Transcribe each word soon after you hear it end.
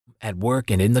at work,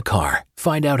 and in the car.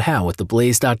 Find out how at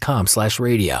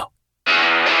theblaze.com/radio.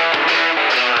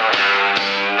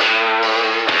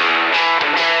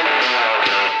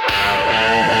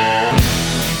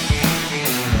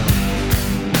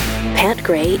 Pat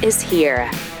Gray is here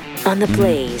on the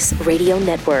Blaze Radio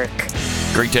Network.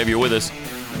 Great to have you with us.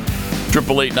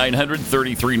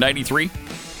 888-900-3393.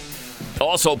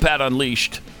 Also, Pat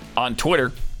Unleashed on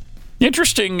Twitter.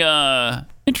 Interesting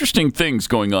things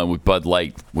going on with Bud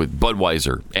Light, with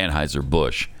Budweiser,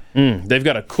 Anheuser-Busch. They've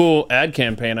got a cool ad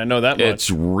campaign. I know that much.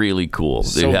 It's really cool.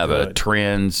 So they have good. a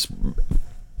trans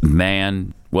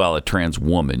man, well, a trans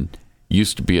woman,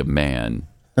 used to be a man,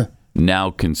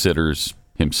 now considers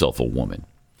himself a woman.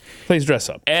 Please dress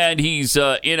up. And he's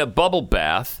in a bubble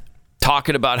bath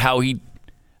talking about how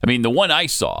the one I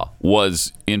saw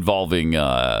was involving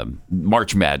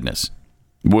March Madness,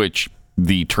 which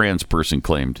the trans person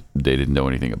claimed they didn't know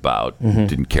anything about,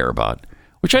 didn't care about,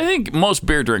 which I think most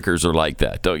beer drinkers are like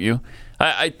that, don't you?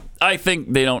 I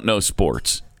think they don't know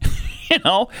sports,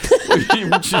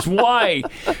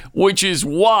 which is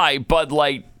why Bud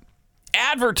Light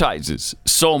advertises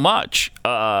so much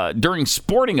during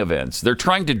sporting events. They're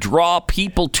trying to draw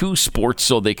people to sports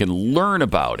so they can learn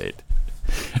about it.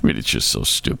 I mean, it's just so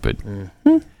stupid.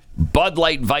 Bud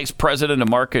Light Vice President of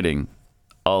Marketing,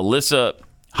 Alyssa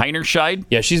Heinerscheid.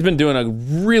 Yeah, she's been doing a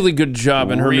really good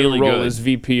job in her Really new role good. as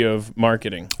VP of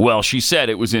Marketing. Well, she said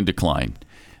it was in decline.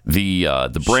 The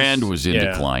brand was in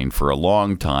decline for a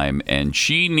long time, and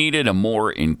she needed a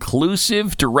more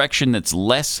inclusive direction that's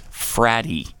less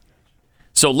fratty.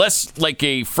 So less like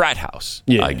a frat house,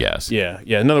 I guess. Yeah.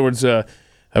 In other words,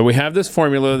 we have this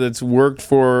formula that's worked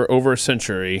for over a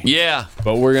century. Yeah.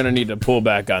 But we're going to need to pull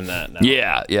back on that now.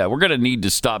 Yeah. We're going to need to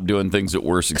stop doing things that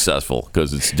were successful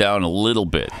because it's down a little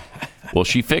bit. Well,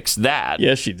 she fixed that.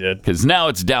 Yes, she did. Because now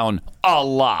it's down a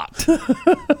lot.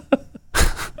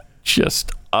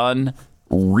 Just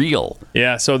unreal.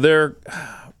 Yeah, so their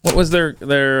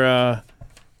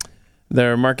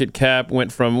market cap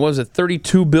went from, what was it,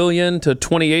 $32 billion to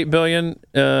 $28 billion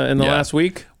in the last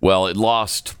week? Well, it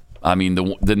lost,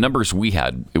 the numbers we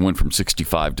had, it went from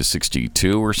 65 to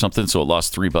 62 or something, so it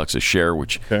lost $3 a share,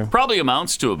 which probably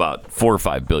amounts to about $4 or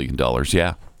 $5 billion,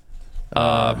 yeah.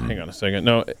 Hang on a second.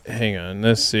 No, hang on.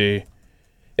 Let's see.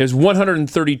 It was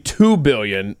 $132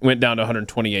 billion, went down to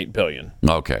 $128 billion.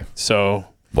 Okay. So,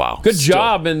 wow. Good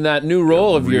job in that new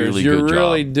role of yours. Really You're good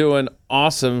really job. doing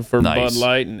awesome for Nice. Bud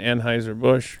Light and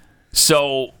Anheuser-Busch.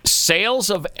 So,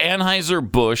 sales of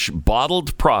Anheuser-Busch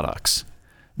bottled products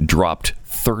dropped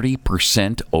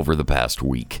 30% over the past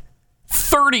week.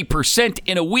 30%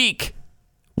 in a week,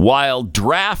 while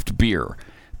draft beer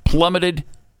plummeted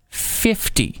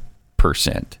 50%.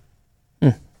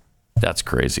 That's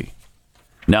crazy.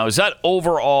 Now, is that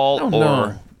overall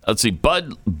or... Let's see,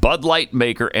 Bud Light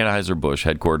maker Anheuser-Busch,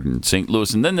 headquartered in St.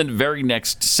 Louis. And then the very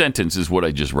next sentence is what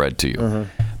I just read to you.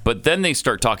 But then they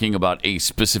start talking about a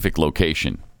specific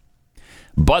location.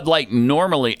 Bud Light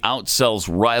normally outsells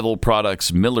rival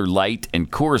products Miller Lite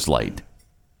and Coors Light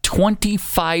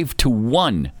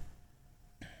 25-1.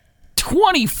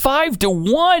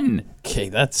 25-1. Okay,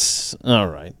 that's all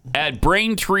right. At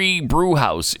Braintree Brew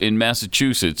House in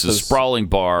Massachusetts, a sprawling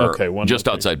bar just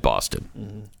outside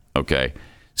Boston. Okay.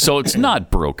 So it's not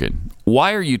broken.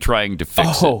 Why are you trying to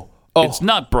fix it? It's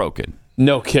not broken.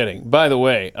 No kidding. By the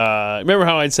way, remember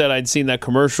how I said I'd seen that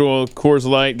commercial, Coors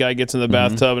Light, guy gets in the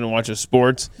bathtub and watches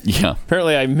sports? Yeah.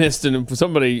 Apparently I missed, and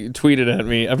somebody tweeted at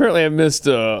me, apparently I missed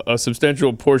a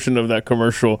substantial portion of that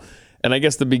commercial. And I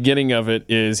guess the beginning of it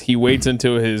is he waits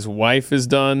until his wife is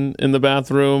done in the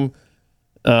bathroom,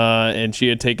 and she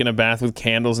had taken a bath with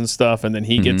candles and stuff, and then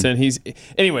he gets in.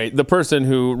 Anyway, the person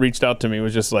who reached out to me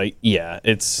was just like, yeah,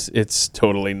 it's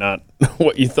totally not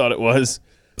what you thought it was.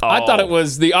 I thought it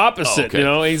was the opposite,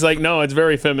 He's like, no, it's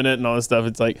very feminine and all this stuff.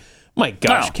 It's like, my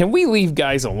gosh, can we leave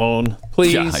guys alone,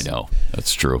 please? Yeah, I know.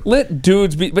 That's true. Let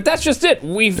dudes be. But that's just it.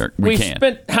 We've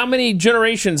spent how many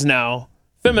generations now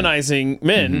feminizing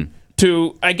men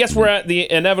to, I guess we're at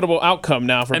the inevitable outcome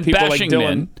now for people like Dylan.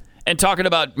 Men and talking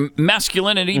about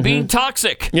masculinity being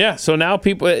toxic. Yeah, so now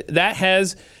people,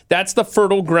 that's the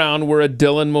fertile ground where a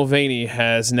Dylan Mulvaney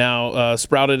has now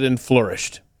sprouted and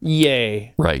flourished.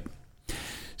 Yay. Right.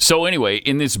 So anyway,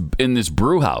 in this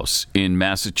brew house in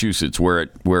Massachusetts, where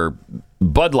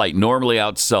Bud Light normally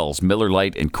outsells Miller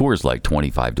Lite and Coors Light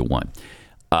 25-1,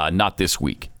 not this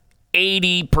week.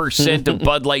 80% of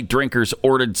Bud Light drinkers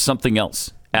ordered something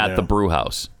else at the brew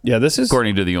house. Yeah, this is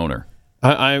according to the owner.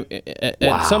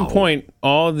 At some point,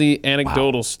 all the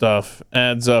anecdotal stuff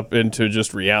adds up into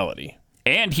just reality.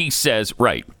 And he says,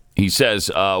 He says,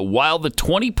 while the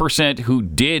 20% who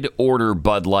did order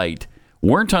Bud Light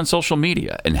weren't on social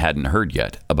media and hadn't heard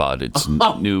yet about its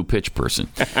new pitch person.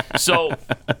 So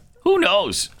who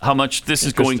knows how much this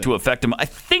is going to affect them. I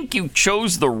think you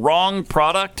chose the wrong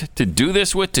product to do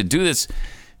this with, to do this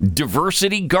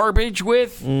diversity garbage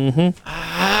with.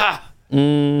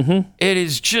 It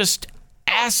is just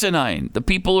asinine. The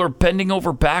people are bending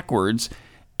over backwards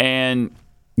and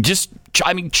just,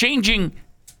 changing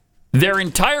their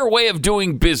entire way of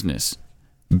doing business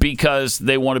because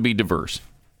they want to be diverse.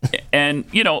 And,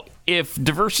 if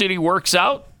diversity works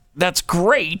out, that's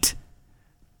great,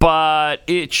 but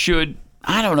it should,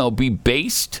 be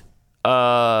based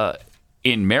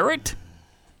in merit,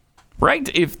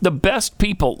 right? If the best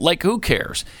people, who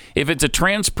cares? If it's a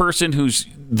trans person who's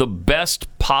the best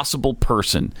possible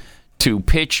person to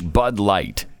pitch Bud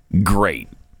Light, great.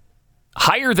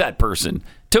 Hire that person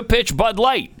to pitch Bud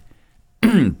Light.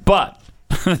 But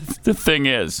the thing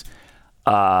is,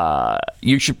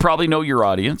 you should probably know your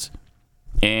audience,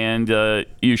 and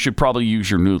you should probably use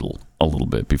your noodle a little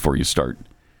bit before you start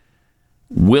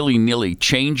willy-nilly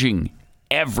changing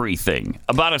everything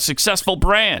about a successful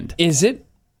brand. Is it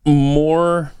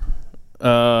more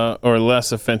or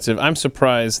less offensive? I'm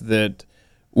surprised that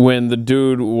when the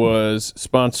dude was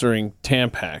sponsoring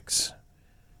Tampax,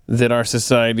 that our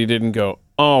society didn't go,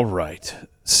 all right,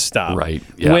 stop. Right.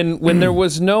 Yeah. When there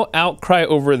was no outcry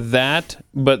over that,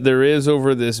 but there is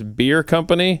over this beer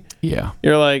company. Yeah.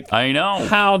 You're like, I know.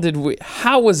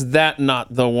 How was that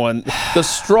not the one, the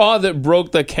straw that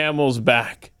broke the camel's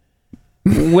back?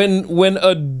 When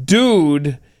a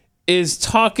dude is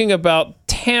talking about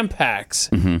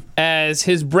Tampax as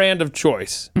his brand of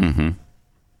choice.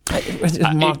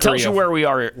 It tells you where we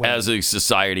are as a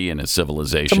society and a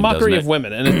civilization. It's a mockery doesn't it? of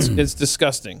women, and it's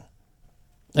disgusting.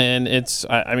 And it's,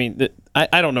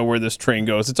 I don't know where this train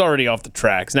goes. It's already off the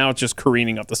tracks. Now it's just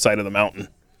careening up the side of the mountain.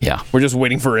 Yeah. We're just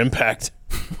waiting for impact.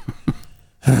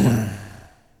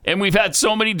 And we've had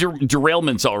so many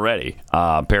derailments already.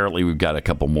 Apparently, we've got a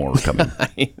couple more coming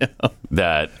I know.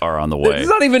 that are on the way. It's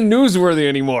not even newsworthy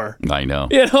anymore. I know.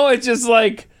 It's just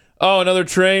like, oh, another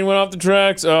train went off the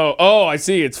tracks. Oh, I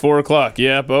see. It's 4:00.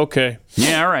 Yep. Okay.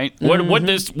 Yeah. All right.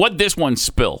 What this one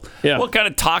spill? Yeah. What kind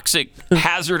of toxic,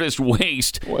 hazardous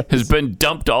waste has been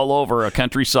dumped all over a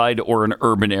countryside or an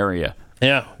urban area?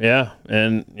 Yeah.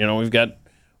 And we've got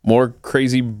more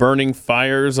crazy burning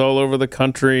fires all over the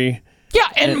country. Yeah,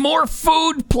 and more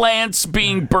food plants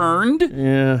being burned.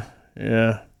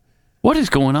 Yeah. What is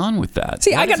going on with that?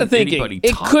 See, I got to thinking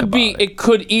it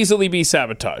could easily be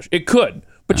sabotage. It could.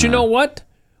 But you know what?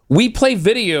 We play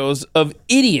videos of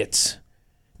idiots.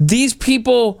 These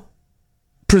people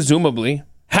presumably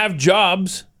have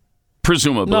jobs.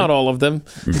 Presumably. Not all of them.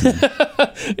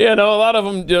 A lot of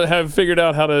them have figured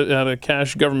out how to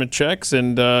cash government checks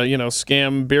and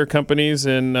scam beer companies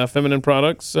and feminine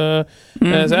products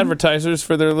as advertisers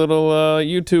for their little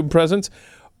YouTube presence.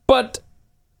 But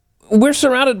we're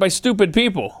surrounded by stupid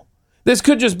people. This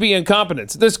could just be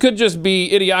incompetence. This could just be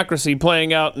idiocracy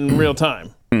playing out in real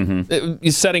time.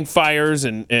 Setting fires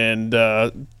and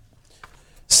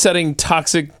setting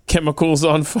toxic chemicals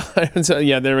on fire. So,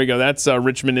 yeah, there we go. That's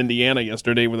Richmond, Indiana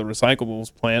yesterday with a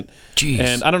recyclables plant. Jeez.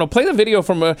 And I don't know, play the video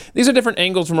from these are different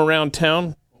angles from around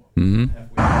town.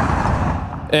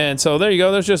 And so there you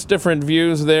go. There's just different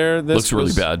views there. Looks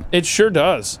really bad. It sure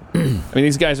does.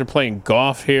 These guys are playing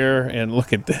golf here, and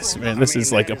look at this, man. This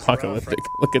is like apocalyptic.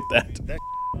 Look at that.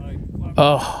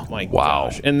 Oh my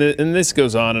gosh! And this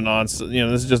goes on and on. So,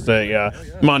 this is just a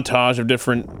montage of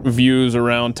different views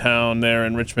around town there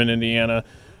in Richmond, Indiana.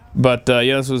 But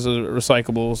this was a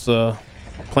recyclables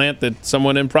plant that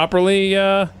someone improperly.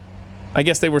 I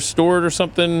guess they were stored or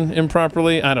something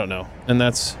improperly. I don't know.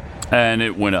 And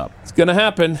it went up. It's gonna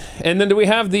happen. And then do we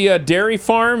have the dairy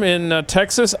farm in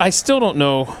Texas? I still don't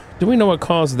know. Do we know what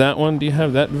caused that one? Do you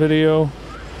have that video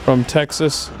from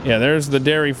Texas? Yeah, there's the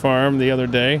dairy farm the other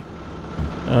day.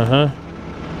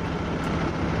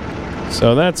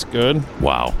 So that's good.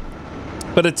 Wow.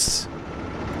 But it's...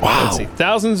 Wow. Let's see.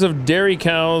 Thousands of dairy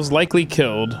cows likely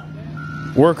killed.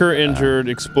 Worker injured.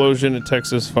 Explosion at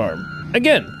Texas farm.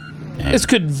 Again, this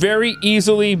could very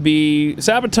easily be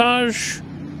sabotage.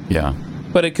 Yeah.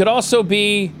 But it could also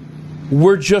be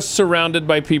we're just surrounded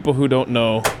by people who don't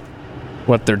know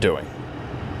what they're doing.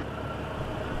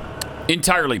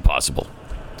 Entirely possible.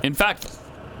 In fact,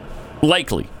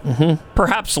 likely.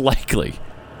 Perhaps likely.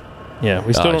 Yeah,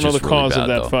 we still don't know the cause really of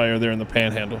that though. fire there in the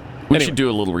Panhandle. We should do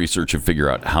a little research and figure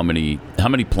out how many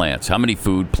plants, how many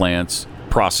food plants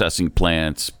processing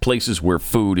plants, places where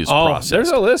food is processed. There's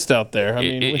a list out there. I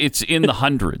mean, it's in the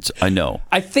hundreds, I know.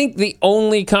 I think the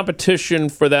only competition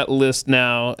for that list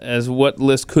now, as what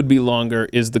list could be longer,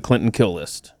 is the Clinton kill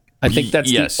list. I think that's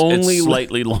the only it's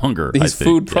slightly longer. These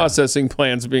food processing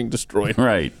plants being destroyed.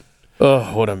 Right.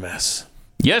 Oh, what a mess.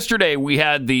 Yesterday, we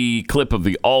had the clip of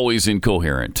the always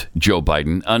incoherent Joe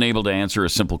Biden, unable to answer a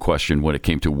simple question when it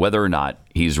came to whether or not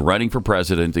he's running for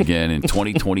president again in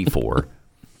 2024.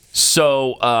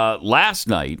 So last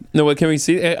night... No, can we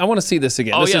see? I want to see this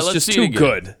again. This is just too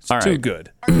good. It's too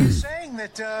good. Are you saying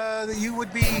that you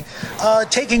would be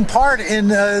taking part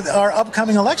in our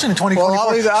upcoming election in 2024?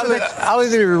 Well, I'll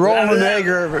either be rolling an egg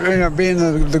or being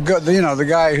the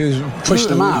guy who's pushed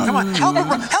them out. Come on,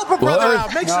 help a brother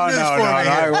out. Make some news for me.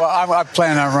 I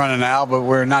plan on running out, but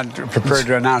we're not prepared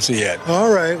to announce it yet.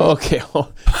 All right. Okay.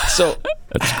 So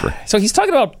that's great. So he's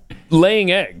talking about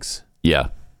laying eggs.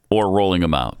 Yeah, or rolling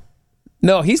them out.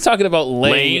 No, he's talking about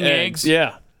laying eggs.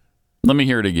 Yeah. Let me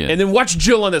hear it again. And then watch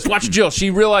Jill on this. Watch Jill.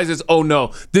 She realizes, oh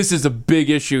no, this is a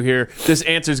big issue here. This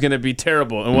answer is going to be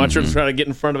terrible. And watch her trying to get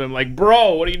in front of him like,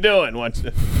 bro, what are you doing? Watch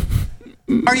this.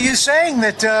 Are you saying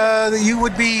that you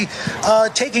would be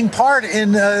taking part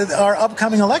in our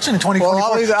upcoming election in 2024?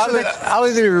 Well, I'll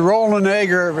either be rolling an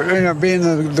egg or being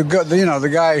the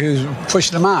guy who's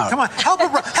pushing them out. Come on, help a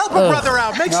brother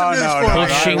out. Make some news for me.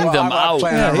 Pushing them out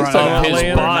of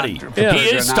his body. He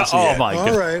is. Oh my God.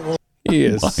 All right. Well, he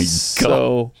is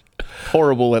so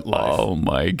horrible at life. Oh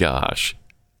my gosh.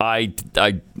 That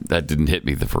didn't hit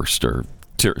me the first or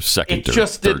second. It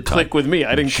just did click with me.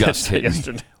 I didn't catch it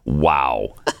yesterday.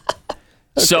 Wow. Okay.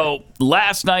 So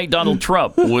last night, Donald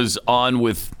Trump was on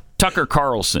with Tucker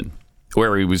Carlson,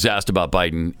 where he was asked about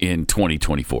Biden in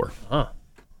 2024.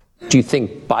 Do you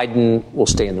think Biden will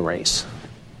stay in the race?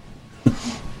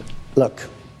 Look,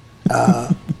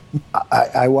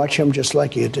 I watch him just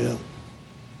like you do.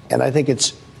 And I think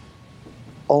it's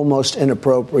almost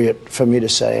inappropriate for me to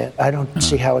say it. I don't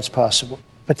see how it's possible.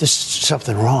 But there's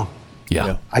something wrong.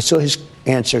 Yeah. I saw his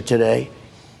answer today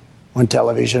on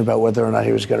television about whether or not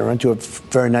he was going to run to a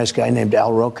very nice guy named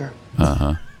Al Roker.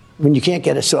 Uh-huh. I mean, you can't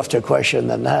get a softer question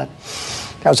than that.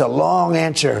 That was a long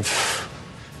answer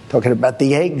talking about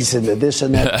the eggs and the this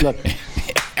and that. Look,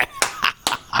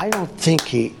 I don't think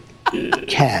he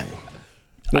can.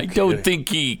 I don't think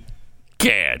he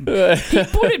can. He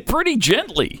put it pretty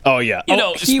gently. Oh, yeah.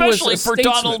 Especially for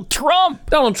Donald Trump.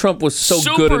 Donald Trump was so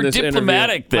super good in this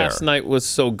diplomatic interview. there. Last night was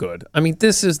so good. I mean,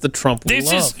 this is the Trump we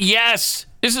love.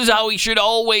 This is how he should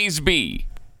always be.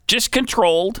 Just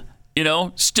controlled,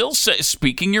 still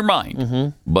speaking your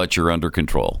mind, but you're under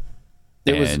control.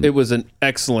 It was an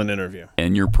excellent interview.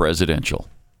 And you're presidential.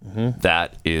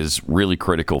 That is really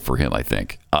critical for him, I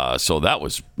think. So that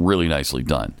was really nicely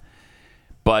done.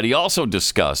 But he also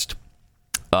discussed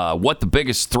what the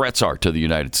biggest threats are to the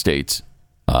United States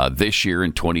this year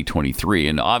in 2023.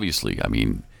 And obviously, I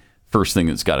mean, first thing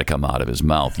that's got to come out of his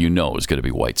mouth, is going to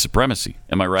be white supremacy.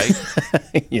 Am I right?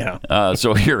 Yeah.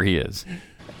 So here he is.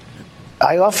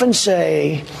 I often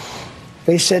say,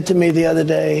 they said to me the other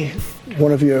day,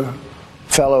 one of your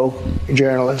fellow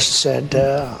journalists said,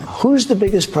 who's the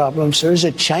biggest problem, sir? Is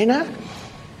it China?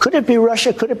 Could it be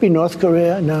Russia? Could it be North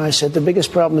Korea? No, I said, the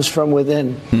biggest problem is from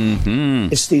within.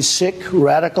 It's these sick,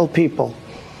 radical people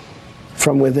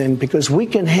from within, because we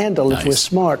can handle, if we're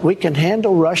smart, we can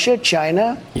handle Russia,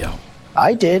 China. Yeah.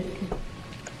 I did.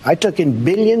 I took in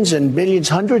billions and billions,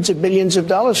 hundreds of billions of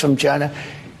dollars from China.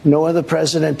 No other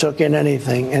president took in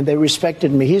anything, and they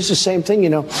respected me. He's the same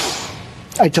thing,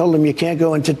 I told him, you can't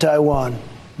go into Taiwan.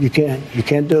 You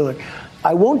can't do it.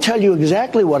 I won't tell you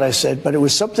exactly what I said, but it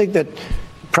was something that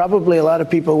probably a lot of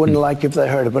people wouldn't like if they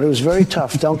heard it, but it was very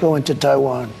tough. Don't go into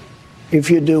Taiwan.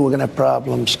 If you do, we're going to have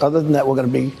problems. Other than that, we're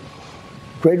going to be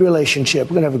great relationship.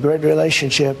 We're going to have a great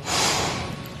relationship.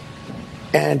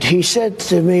 And he said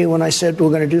to me when I said we're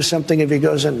going to do something, if he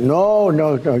goes in, no,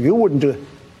 you wouldn't do it.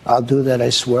 I'll do that. I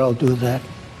swear I'll do that.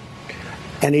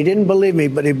 And he didn't believe me,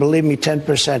 but he believed me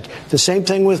 10%. The same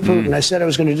thing with Putin. I said I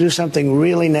was going to do something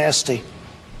really nasty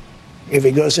if he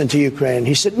goes into Ukraine.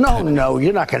 He said, no,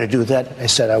 you're not going to do that. I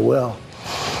said, I will.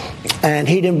 And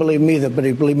he didn't believe me either, but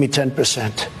he believed me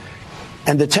 10%.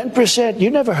 And the 10%,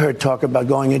 you never heard talk about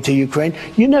going into Ukraine.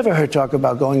 You never heard talk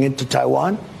about going into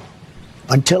Taiwan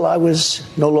until I was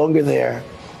no longer there.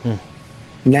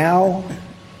 Now,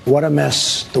 what a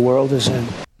mess the world is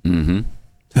in.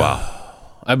 Wow.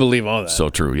 I believe all that. So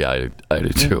true. Yeah, I do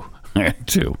too. I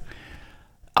do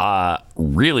too.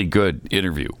 Really good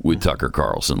interview with Tucker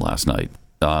Carlson last night.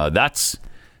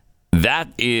 That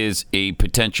is a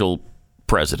potential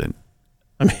president.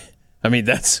 I mean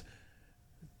that's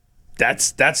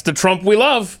that's the Trump we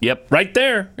love. Yep. Right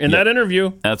there in that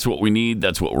interview. That's what we need.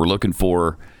 That's what we're looking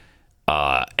for.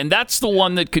 And that's the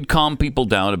one that could calm people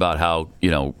down about how,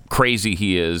 crazy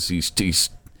he is. He's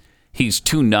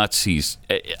too nuts. He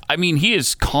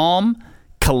is calm,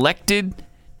 collected,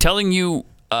 telling you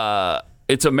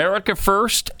it's America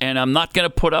first, and I'm not going to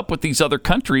put up with these other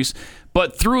countries.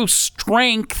 But through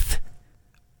strength,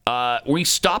 we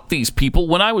stopped these people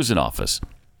when I was in office.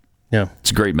 Yeah.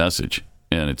 It's a great message,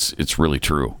 and it's really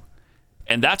true.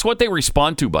 And that's what they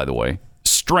respond to, by the way.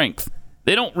 Strength.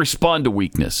 They don't respond to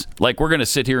weakness. Like, we're going to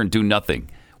sit here and do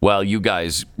nothing while you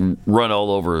guys run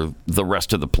all over the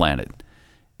rest of the planet.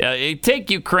 Take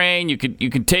Ukraine. You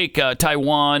could take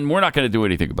Taiwan. We're not going to do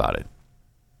anything about it.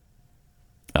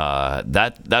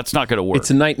 That's not going to work.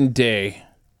 It's a night and day.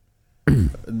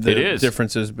 It is.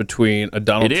 Differences between a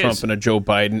Donald Trump and a Joe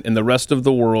Biden, and the rest of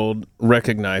the world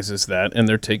recognizes that, and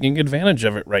they're taking advantage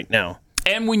of it right now.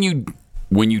 And when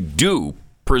you do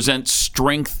present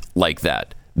strength like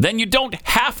that, then you don't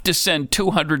have to send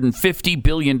 $250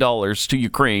 billion to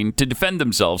Ukraine to defend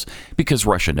themselves, because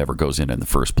Russia never goes in the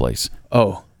first place.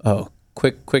 Oh,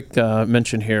 quick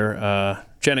mention here.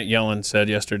 Janet Yellen said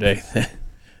yesterday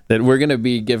that we're going to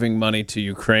be giving money to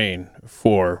Ukraine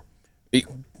for,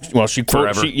 well, she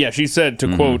said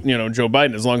to quote, Joe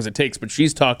Biden, as long as it takes, but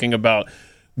she's talking about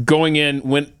going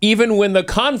in even when the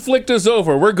conflict is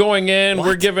over. We're going in. What?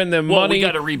 We're giving them money. We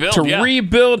got to rebuild.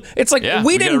 Rebuild. It's like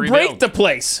we didn't break the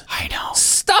place. I know.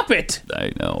 Stop it.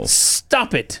 I know.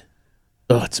 Stop it.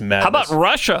 Oh, it's madness. How about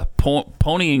Russia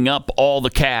ponying up all the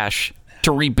cash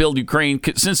to rebuild Ukraine,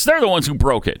 since they're the ones who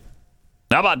broke it?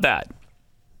 How about that,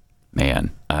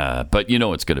 man? But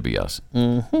it's going to be us.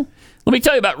 Mm-hmm. Let me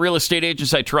tell you about Real Estate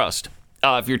Agents I Trust.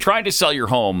 If you're trying to sell your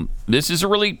home, this is a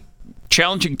really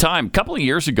challenging time. A couple of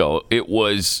years ago, it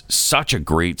was such a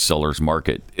great seller's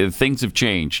market. Things have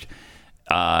changed,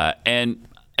 and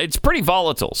it's pretty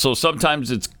volatile. So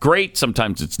sometimes it's great,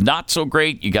 sometimes it's not so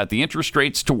great. You got the interest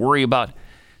rates to worry about.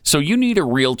 So you need a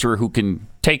realtor who can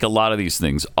take a lot of these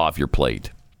things off your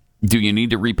plate. Do you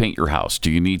need to repaint your house?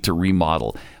 Do you need to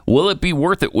remodel? Will it be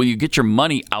worth it? Will you get your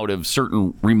money out of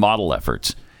certain remodel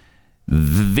efforts?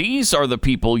 These are the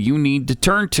people you need to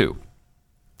turn to.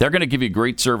 They're going to give you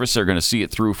great service. They're going to see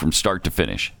it through from start to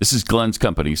finish. This is Glenn's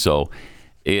company, so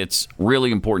it's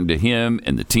really important to him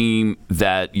and the team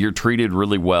that you're treated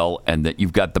really well and that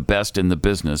you've got the best in the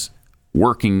business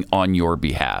working on your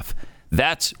behalf.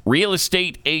 That's Real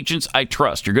Estate Agents I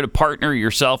Trust. You're going to partner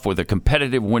yourself with a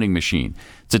competitive winning machine.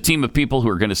 It's a team of people who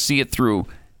are going to see it through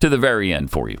to the very end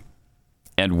for you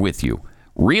and with you.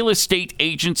 Real Estate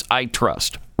Agents I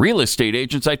Trust.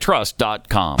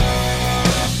 realestateagentsitrust.com.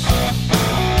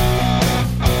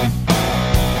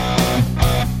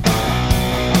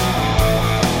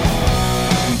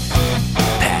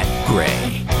 Pat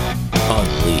Gray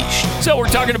Unleashed. So we're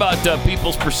talking about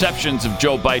people's perceptions of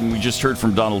Joe Biden. We just heard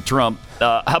from Donald Trump.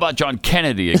 How about John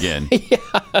Kennedy again? Yeah.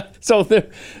 So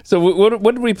what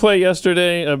did we play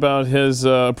yesterday about his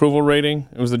approval rating?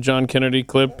 It was the John Kennedy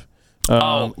clip.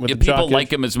 If people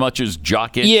like him as much as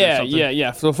Jock Itch.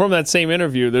 Yeah. So from that same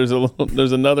interview, there's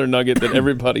another nugget that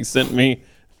everybody sent me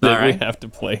that we have to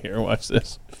play here. Watch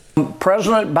this.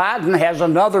 President Biden has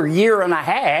another year and a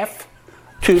half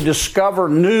to discover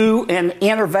new and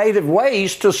innovative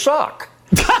ways to suck.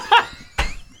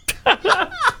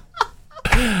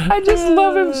 I just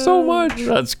love him so much.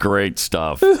 That's great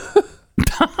stuff.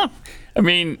 I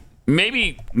mean,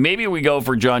 maybe we go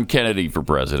for John Kennedy for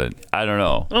president. I don't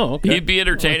know. Oh, okay. He'd be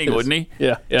entertaining, wouldn't he?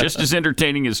 Yeah. Just as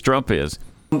entertaining as Trump is.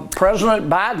 President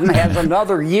Biden has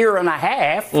another year and a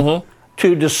half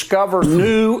to discover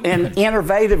new and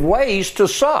innovative ways to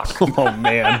suck. Oh,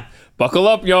 man. Buckle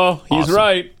up, y'all. He's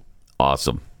right.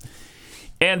 Awesome.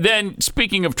 And then,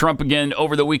 speaking of Trump again,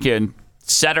 over the weekend,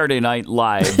 Saturday Night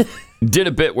Live did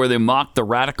a bit where they mocked the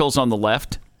radicals on the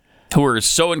left who are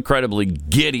so incredibly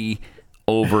giddy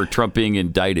over Trump being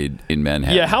indicted in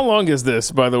Manhattan. Yeah, how long is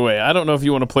this, by the way? I don't know if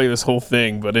you want to play this whole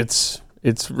thing, but it's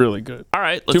really good. All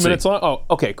right, let's 2 minutes long? Oh,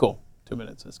 okay, cool. 2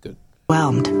 minutes, that's good.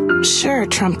 Sure,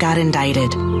 Trump got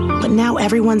indicted, but now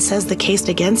everyone says the case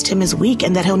against him is weak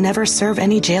and that he'll never serve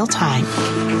any jail time.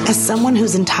 As someone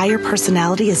whose entire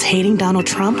personality is hating Donald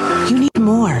Trump, you need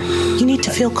more. You need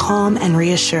to feel calm and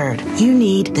reassured. You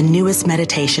need the newest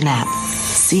meditation app,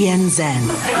 CN Zen.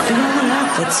 The only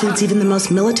app that suits even the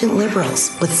most militant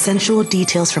liberals, with sensual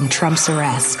details from Trump's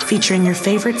arrest, featuring your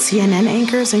favorite CNN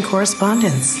anchors and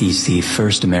correspondents. He's the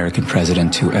first American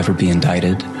president to ever be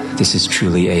indicted. This is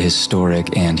truly a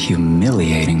historic and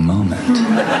humiliating moment.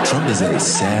 Trump is a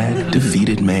sad,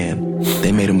 defeated man.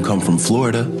 They made him come from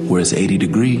Florida, where it's 80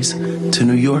 degrees, to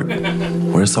New York,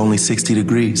 where it's only 60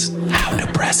 degrees. How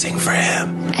depressing for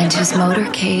him. And his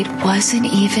motorcade wasn't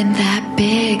even that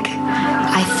big.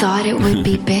 I thought it would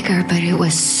be bigger, but it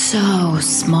was so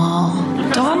small.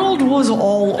 Donald was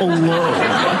all alone.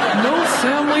 No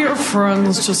family or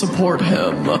friends to support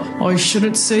him. I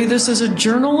shouldn't say this as a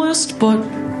journalist, but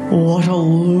what a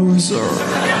loser.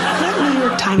 Let New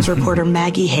York Times reporter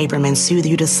Maggie Haberman soothe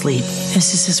you to sleep.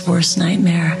 This is his worst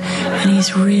nightmare, and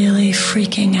he's really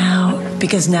freaking out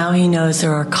because now he knows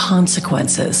there are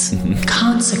consequences.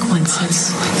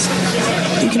 Consequences.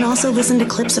 You can also listen to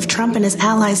clips of Trump and his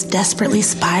allies desperately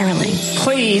spiraling.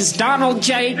 Please, Donald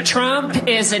J. Trump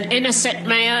is an innocent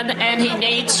man and he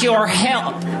needs your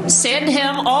help. Send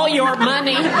him all your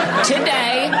money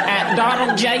today at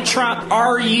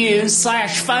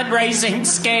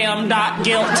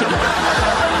DonaldJTrumpRU/fundraisingscam.guilty.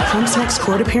 Trump's next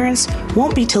court appearance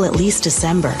won't be till at least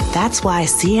December. That's why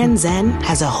CNN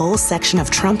has a whole section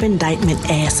of Trump indictment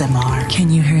ASMR.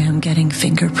 Can you hear him getting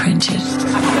fingerprinted?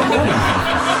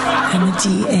 And the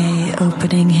DA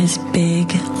opening his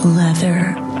big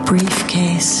leather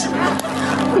briefcase.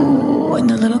 Ooh, and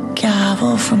the little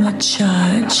gavel from the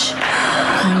judge.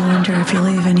 I wonder if you'll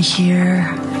even hear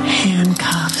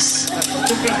handcuffs.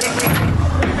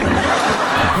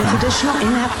 With additional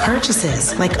in-app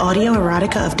purchases, like audio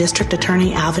erotica of District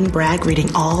Attorney Alvin Bragg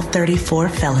reading all 34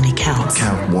 felony counts.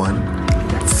 Count 1,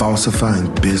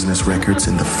 falsifying business records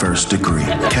in the first degree.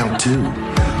 Count 2,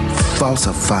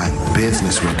 falsifying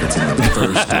business records in the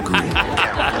first degree.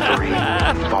 Count 3,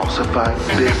 falsifying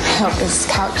business. I hope this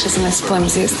couch isn't as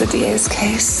flimsy as the DA's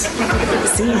case.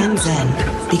 CNN,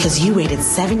 because you waited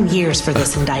 7 years for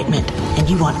this indictment, and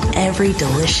you want every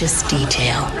delicious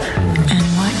detail. And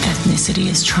what ethnicity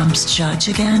is Trump's judge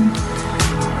again?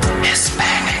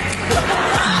 Hispanic.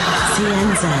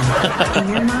 CNN. In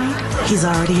your mind, he's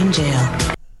already in jail.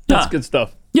 That's good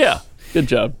stuff. Yeah. Good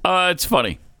job. It's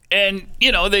funny. And,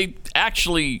 they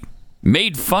actually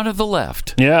made fun of the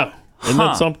left. Yeah. Isn't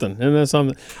that something?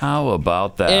 How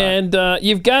about that? And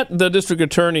you've got the district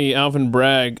attorney, Alvin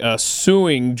Bragg,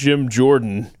 suing Jim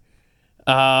Jordan.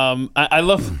 I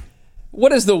love...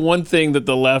 What is the one thing that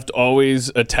the left always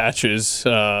attaches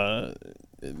when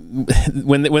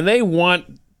they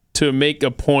want to make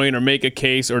a point or make a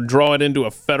case or draw it into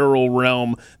a federal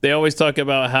realm? They always talk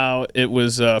about how it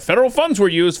was federal funds were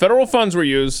used,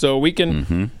 so we can...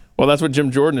 Mm-hmm. Well, that's what Jim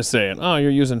Jordan is saying. Oh,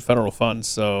 you're using federal funds,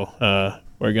 so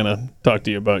we're going to talk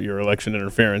to you about your election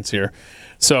interference here.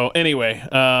 So anyway,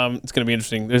 it's going to be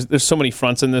interesting. There's so many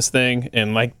fronts in this thing,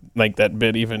 and like that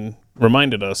bit even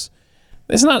reminded us,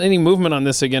 there's not any movement on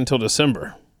this again until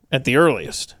December at the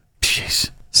earliest. Jeez.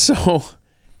 So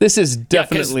this is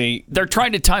definitely... they're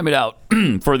trying to time it out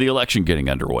for the election getting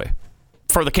underway,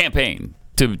 for the campaign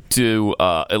to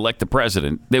elect the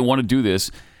president. They want to do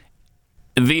this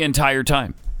the entire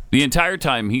time. The entire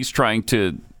time he's trying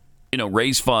to,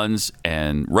 raise funds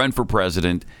and run for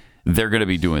president, they're going to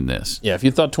be doing this. Yeah, if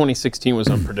you thought 2016 was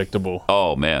unpredictable,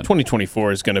 oh man,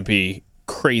 2024 is going to be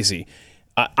crazy.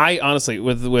 I honestly,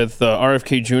 with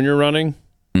RFK Jr. running,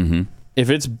 mm-hmm. if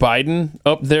it's Biden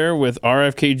up there with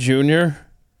RFK Jr.,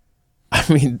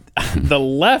 I mean, the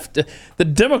left, the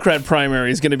Democrat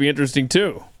primary is going to be interesting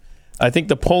too. I think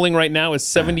the polling right now is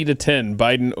 70-10,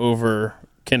 Biden over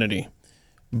Kennedy,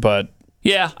 but.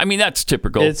 Yeah, I mean, that's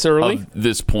typical. It's early. Of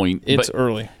this point. It's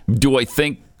early. Do I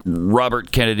think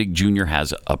Robert Kennedy Jr.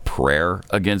 has a prayer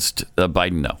against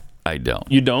Biden? No, I don't.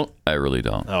 You don't? I really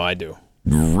don't. Oh, I do.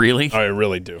 Really? I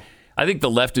really do. I think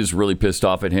the left is really pissed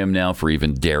off at him now for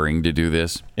even daring to do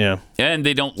this. Yeah. And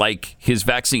they don't like his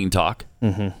vaccine talk,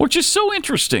 mm-hmm. which is so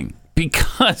interesting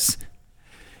because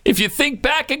if you think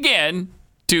back again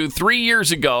to 3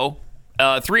 years ago,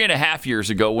 3.5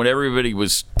 years ago, when everybody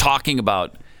was talking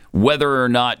about whether or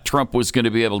not Trump was going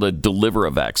to be able to deliver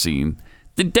a vaccine,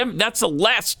 that's the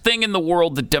last thing in the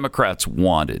world that Democrats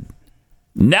wanted.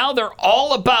 Now they're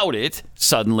all about it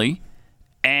suddenly,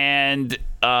 and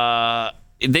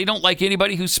they don't like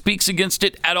anybody who speaks against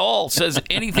it at all, says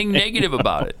anything negative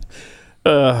about it.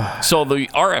 So the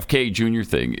RFK Jr.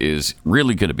 thing is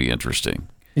really going to be interesting.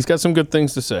 He's got some good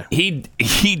things to say.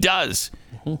 He does.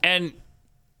 Mm-hmm. And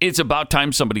it's about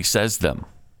time somebody says them,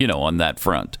 on that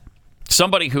front.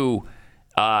 Somebody who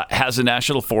has a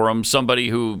national forum, somebody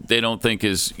who they don't think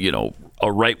is,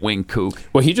 a right-wing kook.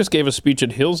 Well, he just gave a speech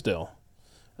at Hillsdale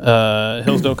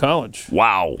College.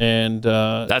 Wow. And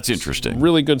that's interesting.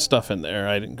 Really good stuff in there.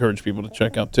 I'd encourage people to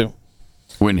check out, too.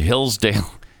 When Hillsdale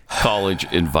College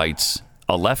invites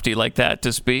a lefty like that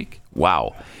to speak,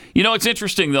 wow. It's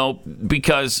interesting, though,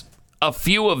 because a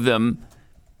few of them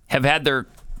have had their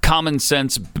common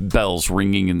sense bells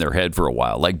ringing in their head for a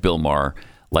while, like Bill Maher,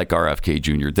 like RFK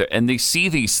Jr., and they see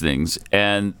these things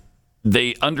and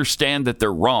they understand that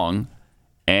they're wrong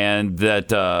and that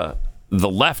the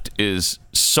left is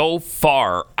so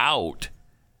far out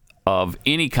of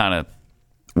any kind of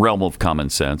realm of common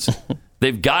sense.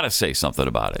 They've got to say something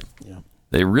about it. Yeah.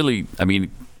 They really,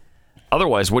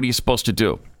 otherwise, what are you supposed to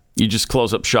do? You just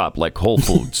close up shop like Whole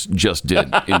Foods just did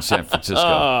in San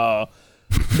Francisco.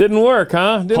 Didn't work,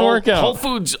 huh? Didn't work out. Whole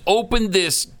Foods opened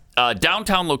this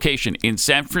downtown location in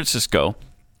San Francisco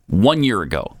 1 year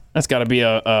ago. That's got to be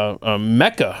a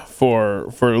mecca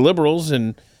for liberals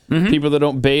and people that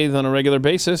don't bathe on a regular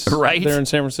basis. Right. There in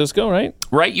San Francisco, right?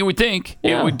 Right, you would think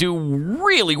it would do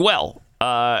really well.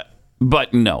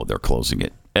 But no, they're closing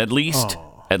it, at least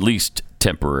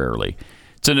temporarily.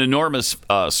 It's an enormous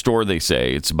store, they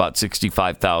say. It's about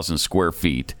 65,000 square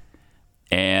feet,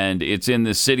 and it's in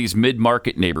the city's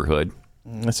mid-market neighborhood.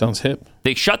 That sounds hip.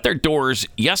 They shut their doors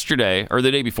yesterday, or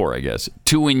the day before, I guess,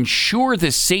 to ensure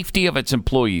the safety of its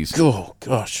employees. Oh,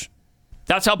 gosh.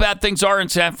 That's how bad things are in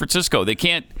San Francisco. You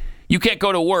can't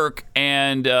go to work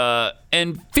and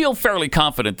feel fairly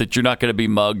confident that you're not going to be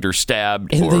mugged or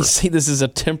stabbed. And they say this is a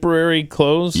temporary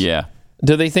close? Yeah.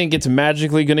 Do they think it's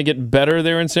magically going to get better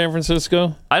there in San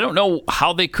Francisco? I don't know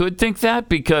how they could think that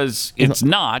because it's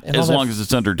not, as long as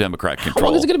it's under Democrat control. How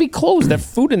long is it going to be closed? That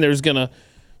food in there is going to...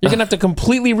 You're going to have to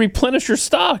completely replenish your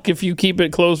stock if you keep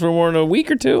it closed for more than a week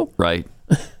or two. Right.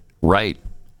 Right.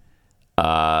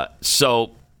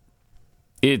 So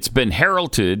it's been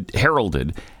heralded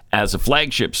as a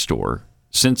flagship store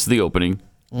since the opening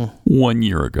 1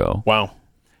 year ago. Wow.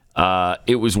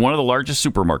 It was one of the largest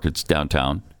supermarkets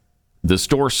downtown. The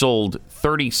store sold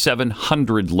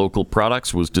 3,700 local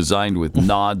products, was designed with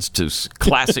nods to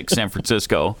classic San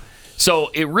Francisco. So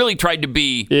it really tried to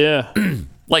be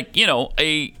like,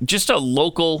 just a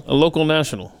local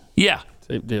national. Yeah.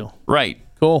 Same deal. Right.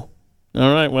 Cool.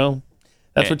 All right. Well,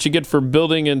 that's what you get for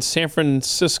building in San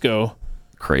Francisco.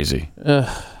 Crazy.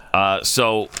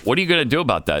 So what are you going to do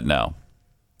about that now?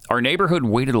 Our neighborhood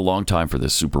waited a long time for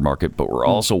this supermarket, but we're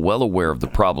also well aware of the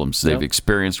problems they've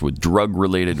experienced with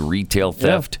drug-related retail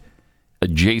theft,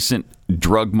 adjacent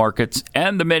drug markets,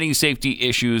 and the many safety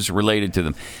issues related to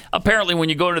them. Apparently, when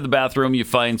you go into the bathroom, you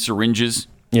find syringes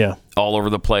all over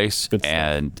the place.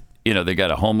 And, they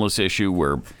got a homeless issue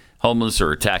where homeless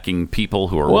are attacking people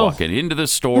who are walking into the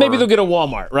store. Maybe they'll get a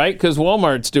Walmart, right? Because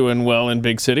Walmart's doing well in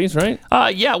big cities, right?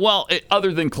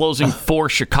 Other than closing 4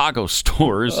 Chicago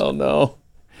stores. Oh, no.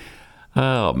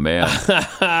 Oh, man.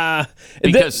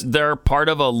 Because they're part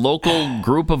of a local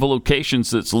group of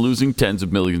locations that's losing tens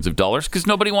of millions of dollars because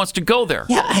nobody wants to go there.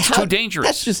 Yeah, it's too dangerous.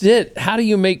 That's just it. How do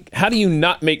you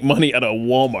not make money at a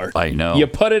Walmart? I know. You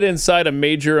put it inside a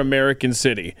major American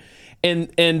city. And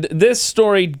this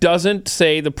story doesn't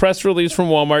say, the press release from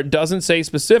Walmart doesn't say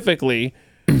specifically,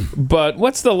 but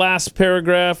what's the last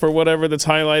paragraph or whatever that's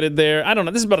highlighted there? I don't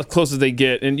know. This is about as close as they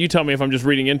get. And you tell me if I'm just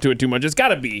reading into it too much. It's got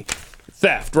to be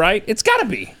theft, right? It's got to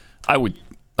be. I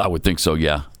would think so,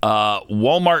 yeah.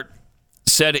 Walmart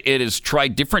said it has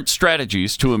tried different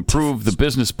strategies to improve the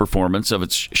business performance of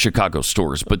its Chicago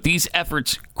stores, but these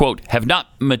efforts, quote, have not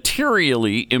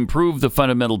materially improved the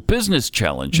fundamental business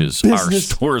challenges our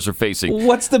stores are facing.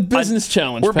 What's the business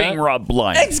challenge, We're Pat? being robbed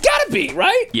blind. It's got to be,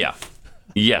 right? Yeah.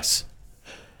 Yes.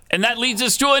 And that leads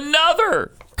us to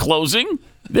another closing.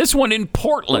 This one in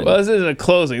Portland. Well, this isn't a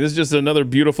closing. This is just another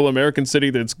beautiful American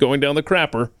city that's going down the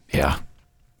crapper. Yeah.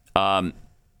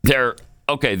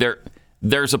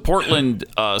 There's a Portland.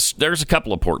 There's a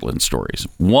couple of Portland stories.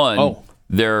 One,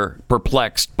 they're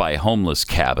perplexed by homeless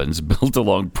cabins built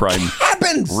along prime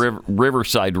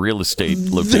riverside real estate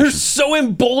locations. They're so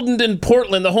emboldened in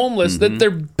Portland, the homeless, that they're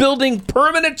building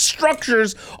permanent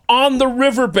structures on the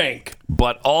riverbank.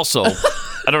 But also,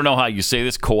 I don't know how you say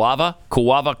this,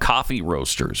 Kawava Coffee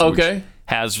Roasters, which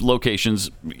has locations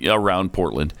around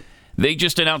Portland. They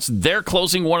just announced they're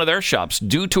closing one of their shops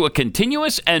due to a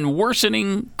continuous and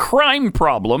worsening crime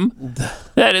problem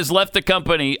that has left the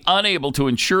company unable to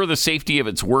ensure the safety of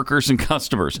its workers and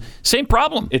customers. Same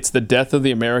problem. It's the death of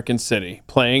the American city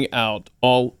playing out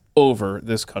all over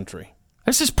this country.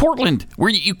 This is Portland, where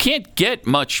you can't get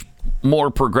much more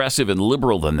progressive and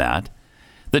liberal than that.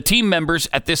 The team members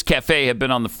at this cafe have been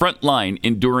on the front line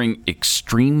enduring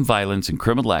extreme violence and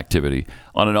criminal activity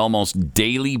on an almost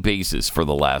daily basis for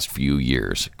the last few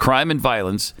years. Crime and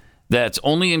violence that's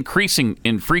only increasing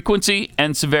in frequency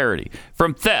and severity.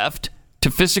 From theft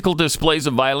to physical displays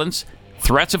of violence,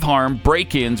 threats of harm,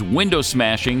 break-ins, window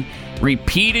smashing,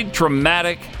 repeated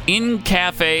traumatic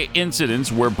in-cafe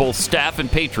incidents where both staff and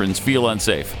patrons feel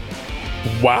unsafe.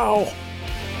 Wow.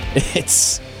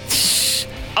 It's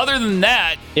other than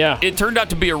that, it turned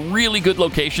out to be a really good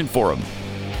location for them.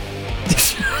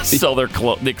 So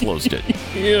they closed it.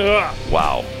 Yeah.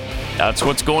 Wow. That's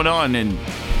what's going on in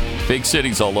big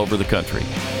cities all over the country.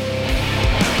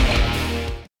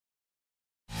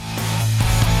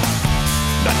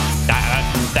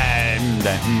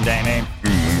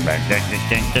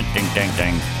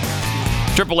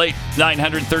 Triple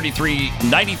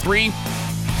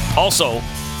 8-933-93. Also,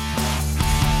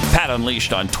 Pat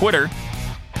Unleashed on Twitter.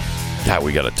 God,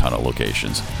 we got a ton of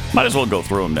locations. Might as well go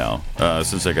through them now,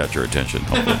 since I got your attention.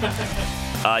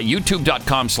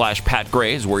 YouTube.com/Pat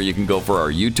Gray is where you can go for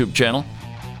our YouTube channel.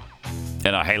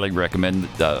 And I highly recommend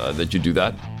that you do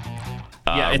that.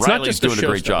 It's Riley's not just doing a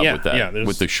great job with that,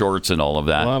 with the shorts and all of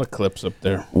that. A lot of clips up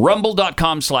there.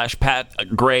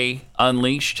 Rumble.com/Pat Gray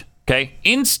Unleashed. Okay.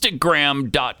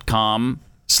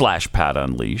 Instagram.com/Pat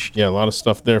Unleashed. Yeah, a lot of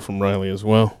stuff there from Riley as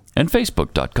well. And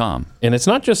Facebook.com. And it's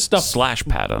not just stuff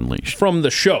 /Pat Unleashed from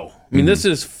the show. I mean, this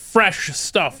is fresh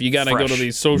stuff. You got to go to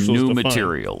these socials. New to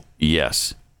material. Find.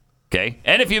 Yes. Okay.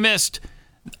 And if you missed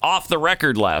Off the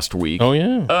Record last week,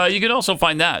 you can also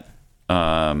find that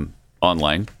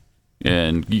online.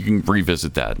 And you can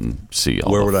revisit that and see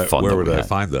all the fun. Where would I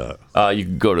find that? You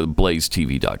can go to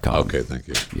blazetv.com. Okay, thank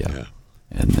you. Yeah.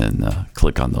 And then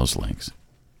click on those links.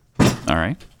 All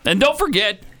right. And don't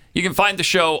forget, you can find the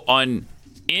show on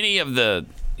any of the,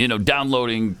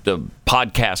 downloading the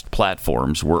podcast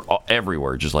platforms. We're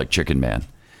everywhere, just like Chicken Man.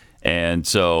 And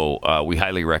so we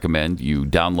highly recommend you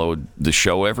download the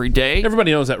show every day.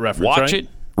 Everybody knows that reference, Watch right? it.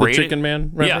 The rate Chicken it.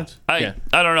 Man reference? Yeah.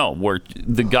 I don't know. Where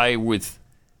the guy with...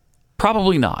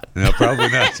 Probably not. No, probably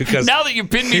not. Because now that you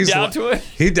pinned me down to it.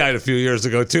 He died a few years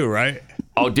ago, too, right?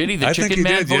 Oh, did he? The Chicken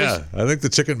Man voice? Yeah. I think the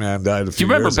Chicken Man died a few years ago. Do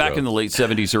you remember back in the late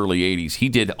 70s, early 80s, he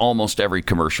did almost every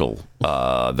commercial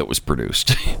that was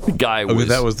produced. The guy was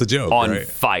that was the joke, on right?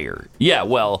 fire. Yeah,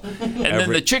 well, and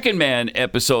then the Chicken Man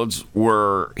episodes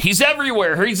were, he's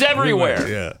everywhere. He's everywhere.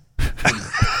 Yeah.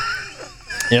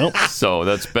 Yep. So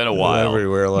that's been a while.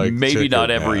 Everywhere, like maybe Chicken not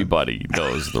Man. Everybody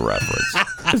knows the reference.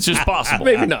 It's just possible.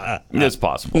 Maybe not. It's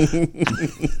possible.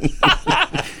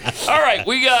 All right,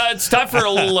 it's time for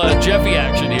a little Jeffy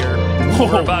action here.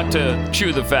 We're about to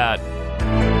chew the fat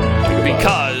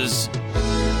because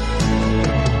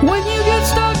when you get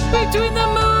stuck between the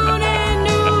moon and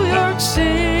New York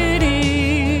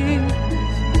City,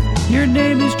 your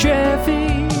name is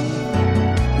Jeffy.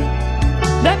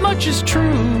 That much is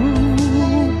true.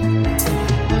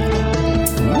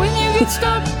 When you get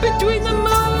stuck between the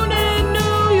moon and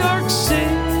New York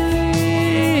City,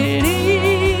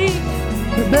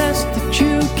 the best that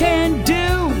you can do,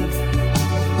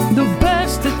 the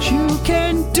best that you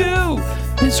can do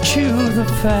is chew the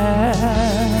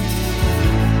fat.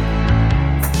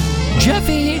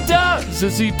 Jeffy does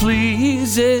as he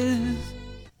pleases.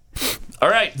 All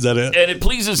right. Is that it? And it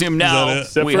pleases him now.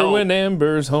 Except for when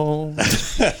Amber's home.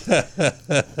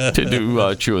 To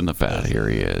do chewing the fat. Here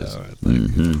he is. All right,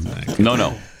 thank you.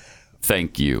 No.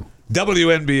 Thank you.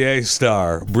 WNBA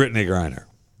star Brittany Griner,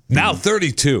 now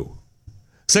 32.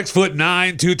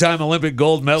 6'9", two-time Olympic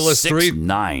gold medalist,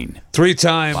 6'9",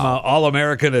 three-time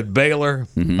All-American at Baylor,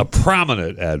 a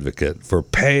prominent advocate for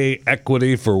pay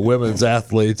equity for women's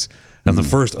athletes, and the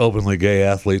first openly gay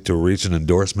athlete to reach an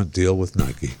endorsement deal with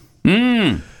Nike.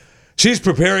 She's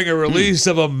preparing a release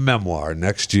of a memoir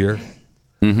next year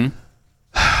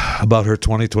about her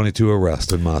 2022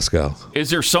 arrest in Moscow. Is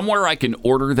there somewhere I can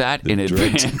order that in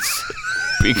advance?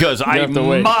 Because I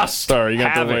must Sorry, you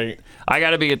got have to it. wait. I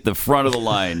got to be at the front of the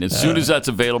line. As soon as that's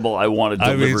available, I want it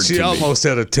delivered she to almost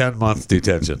had a 10-month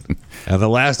detention, and the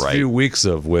last few weeks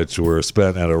of which were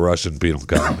spent at a Russian penal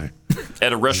colony.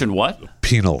 At a Russian what?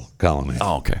 Penal colony.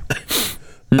 Oh, okay.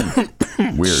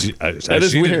 Weird. That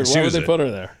is weird. Why would they put her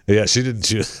there? Yeah, she didn't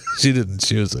choose. She didn't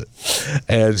choose it,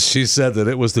 and she said that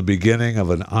it was the beginning of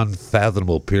an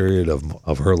unfathomable period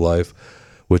of her life,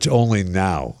 which only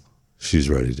now she's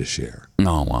ready to share.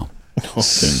 Oh wow.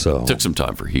 So took some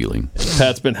time for healing.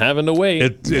 Pat's been having to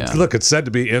wait. Look, it's said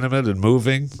to be intimate and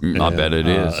moving. I bet it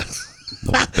is.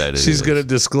 I bet it she's is. going to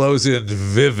disclose in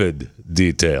vivid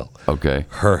detail. Okay.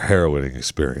 Her heroining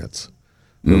experience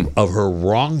of her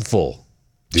wrongful.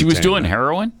 She was detainment. doing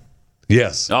heroin?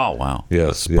 Yes. Oh wow.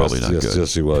 Yes. That's probably not good.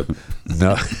 Yes, she was.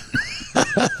 No.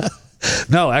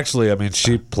 No, actually, I mean,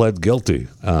 she pled guilty.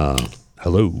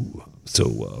 Hello.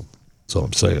 So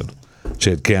I'm saying.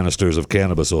 She had canisters of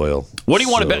cannabis oil. What do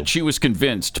you want to bet she was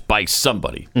convinced by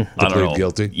somebody? I don't know.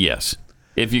 Guilty? Yes.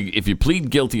 If you plead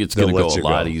guilty, it's going to go a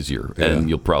lot easier, and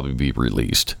you'll probably be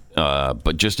released.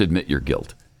 But just admit your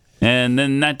guilt. And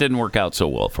then that didn't work out so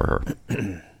well for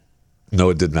her. No,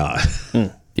 it did not.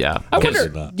 Yeah. I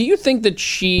wonder, do you think that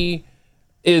she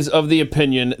is of the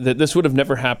opinion that this would have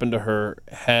never happened to her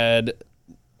had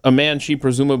a man she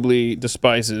presumably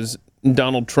despises,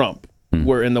 Donald Trump,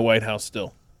 were in the White House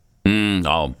still?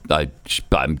 I'm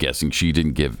guessing she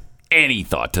didn't give any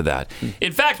thought to that.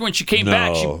 In fact, when she came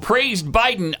back, she praised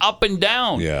Biden up and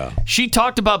down. Yeah. She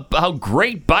talked about how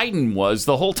great Biden was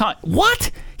the whole time.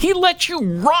 What? He let you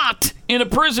rot in a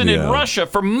prison in Russia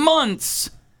for months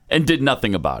and did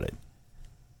nothing about it.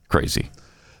 Crazy.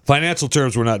 Financial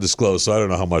terms were not disclosed, so I don't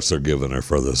know how much they're giving her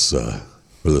for this fine.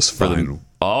 This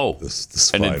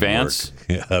an fine advance? Work.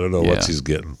 Yeah, I don't know what she's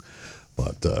getting.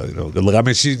 But, look, I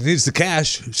mean, she needs the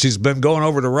cash. She's been going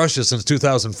over to Russia since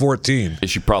 2014.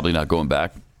 Is she probably not going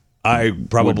back? I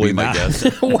probably my not. guess.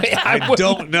 I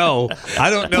don't know.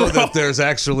 I don't know that there's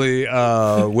actually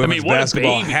women's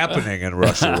basketball happening in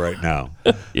Russia right now.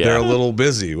 They're a little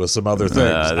busy with some other things.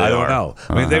 I don't know.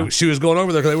 I mean, she was going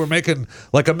over there because they were making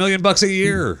like $1 million a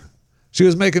year. She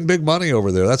was making big money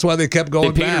over there. That's why they kept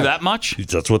going back. They paid her that much?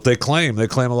 That's what they claim. They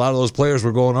claim a lot of those players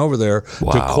were going over there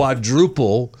to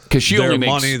quadruple their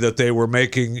money that they were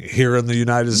making here in the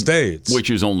United States. Which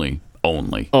is only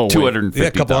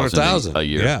 $250,000 a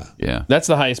year. Yeah. That's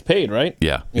the highest paid, right?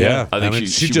 Yeah. I think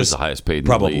she was the highest paid in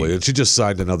probably. the league. And she just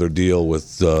signed another deal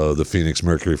with the Phoenix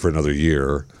Mercury for another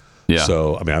year. Yeah.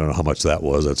 So, I mean, I don't know how much that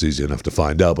was. That's easy enough to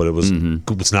find out. But it was.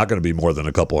 It's not going to be more than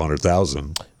a couple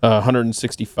 100,000.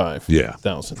 165. Yeah,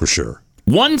 thousand for sure.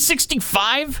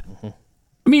 165? I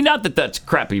mean, not that that's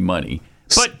crappy money,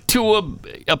 but to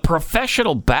a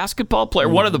professional basketball player,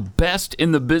 one of the best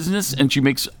in the business, and she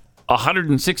makes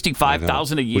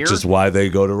 $165,000 a year. Which is why they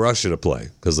go to Russia to play,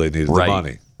 because they need the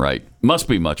money. Right. Must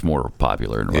be much more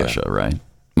popular in Russia, right?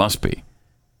 Must be.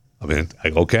 I mean,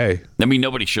 okay. I mean,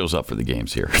 nobody shows up for the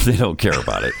games here. They don't care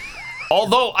about it.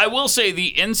 Although, I will say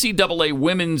the NCAA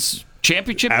Women's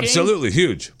Championship game? Absolutely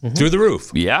huge. Through the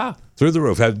roof. Yeah. Through the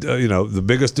roof. Had, the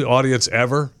biggest audience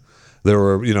ever. There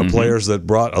were, players that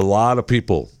brought a lot of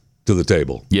people to the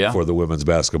table for the women's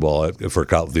basketball for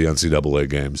the NCAA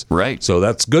games. Right. So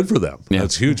that's good for them. Yeah.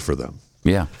 That's huge for them.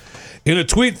 Yeah. In a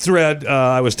tweet thread,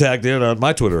 I was tagged in on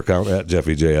my Twitter account, at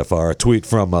JeffyJFR, a tweet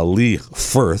from Lee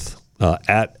Firth,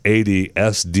 at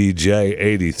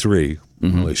 80SDJ83. I'm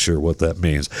not really sure what that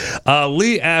means.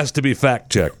 Lee asked to be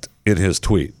fact-checked in his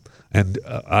tweet, and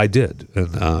I did.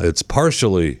 And it's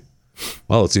partially,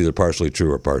 it's either partially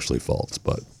true or partially false,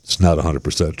 but it's not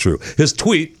 100% true. His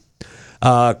tweet,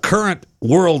 current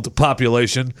world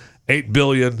population,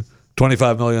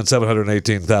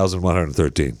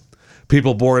 8,025,718,113.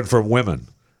 People born from women,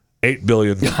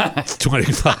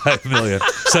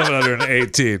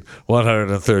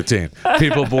 8,025,718,113.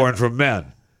 People born from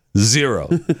men, 0.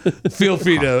 Feel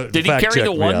free to Did he carry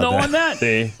the 1 though on that?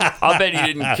 I'll bet he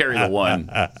didn't carry the 1.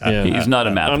 Yeah. He's not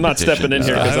a mathematician. I'm not stepping in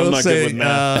here because I'm not good with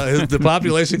math. The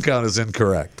population count is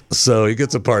incorrect, so he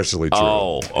gets a partially true.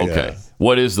 Oh, okay. Yeah.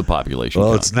 What is the population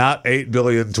count? It's not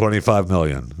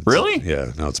 8,025,000,000. Really?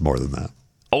 Yeah, no, it's more than that.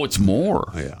 Oh, it's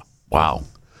more? Yeah. Wow.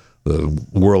 The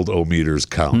world-o-meters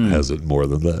count has it more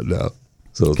than that now.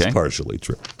 So it's partially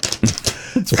true.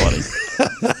 It's funny.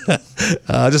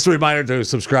 Just a reminder to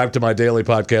subscribe to my daily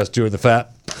podcast, Chewing the Fat.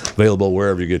 Available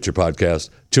wherever you get your podcast.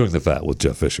 Chewing the Fat with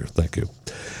Jeff Fisher. Thank you.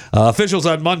 Officials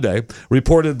on Monday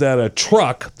reported that a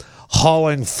truck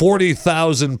hauling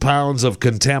 40,000 pounds of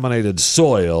contaminated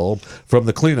soil from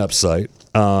the cleanup site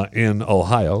in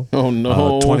Ohio.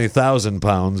 20,000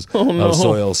 pounds of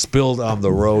soil spilled on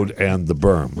the road and the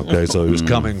berm. Okay, so it was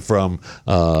coming from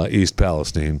East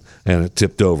Palestine, and it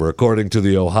tipped over. According to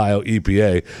the Ohio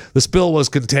EPA, the spill was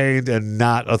contained and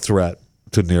not a threat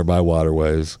to nearby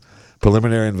waterways.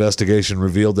 Preliminary investigation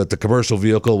revealed that the commercial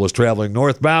vehicle was traveling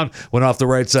northbound, went off the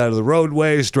right side of the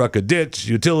roadway, struck a ditch,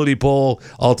 utility pole,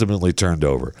 ultimately turned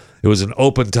over. It was an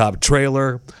open-top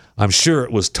trailer. I'm sure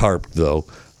it was tarped, though.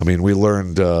 I mean, we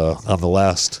learned on the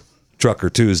last Trucker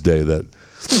Tuesday that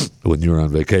when you're on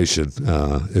vacation,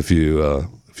 if you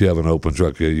have an open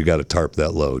truck, you got to tarp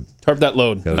that load. Tarp that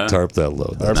load. Got to tarp that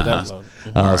load. Tarp that load.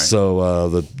 So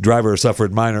the driver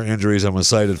suffered minor injuries and was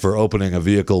cited for opening a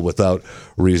vehicle without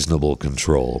reasonable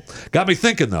control. Got me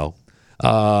thinking, though,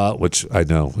 which I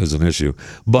know is an issue,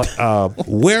 but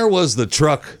where was the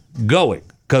truck going?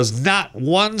 Because not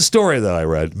one story that I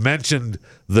read mentioned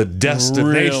the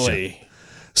destination. Really?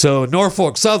 So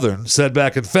Norfolk Southern said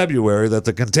back in February that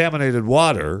the contaminated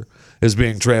water is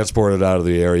being transported out of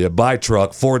the area by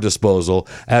truck for disposal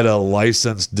at a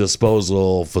licensed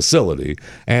disposal facility.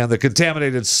 And the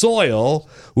contaminated soil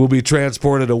will be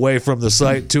transported away from the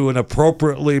site to an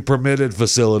appropriately permitted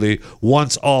facility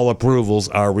once all approvals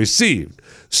are received.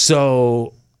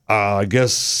 So I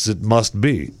guess it must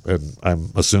be, and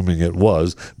I'm assuming it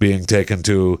was, being taken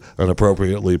to an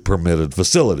appropriately permitted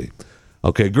facility.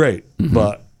 Okay, great.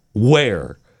 But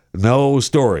where? No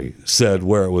story said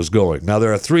where it was going. Now,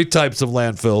 there are 3 types of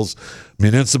landfills: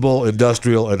 municipal,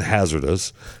 industrial, and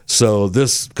hazardous. So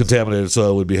this contaminated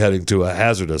soil would be heading to a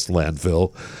hazardous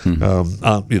landfill.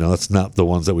 That's not the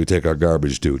ones that we take our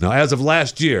garbage to. Now, as of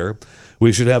last year,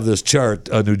 we should have this chart.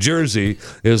 New Jersey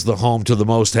is the home to the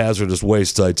most hazardous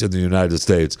waste sites in the United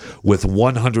States with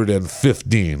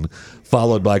 115,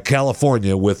 followed by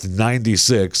California with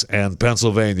 96 and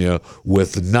Pennsylvania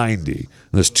with 90.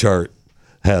 This chart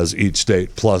has each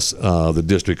state plus the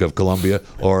District of Columbia,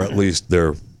 or at least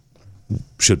there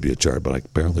should be a chart, but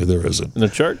apparently there isn't. The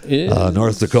chart is...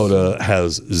 North Dakota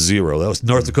has 0.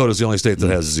 North Dakota is the only state that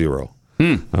has 0.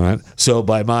 All right. So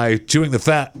by my chewing the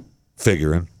fat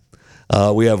figuring,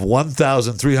 we have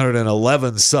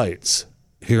 1,311 sites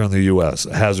here in the U.S.,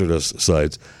 hazardous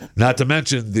sites, not to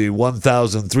mention the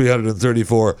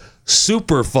 1,334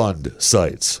 Superfund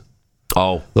sites.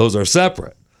 Oh. Those are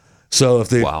separate. So if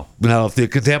the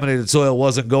contaminated soil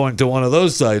wasn't going to one of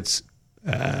those sites,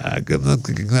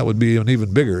 that would be an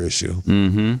even bigger issue.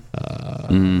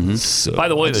 So by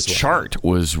the way, the chart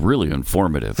was really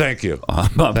informative. Thank you. I'm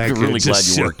really glad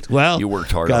you worked. You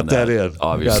worked hard on that. Got that in.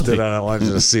 Obviously, I wanted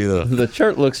you to see the. The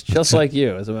chart looks just like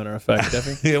you, as a matter of fact,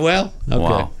 Jeffy. Yeah. Well. Okay.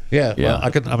 Wow. Yeah. Yeah.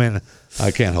 Well,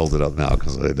 I can't hold it up now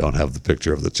because I don't have the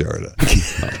picture of the chart on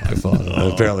my phone.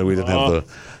 Apparently, we didn't have the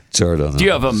chart on. Do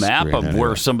you have a map of anyway.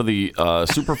 where some of the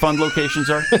Superfund locations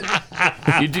are?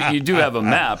 You do have a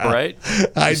map, right?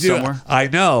 I do. Somewhere? I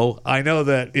know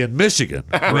that in Michigan,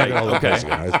 Right, okay.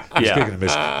 Michigan, right? Yeah. Speaking of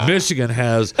Michigan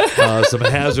has some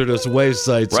hazardous waste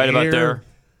sites Right about here, there.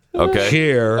 Okay.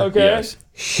 Here, Okay. Yes.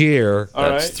 here,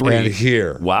 That's right. 3. and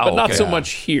here. Wow. But not okay. so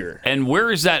much here. And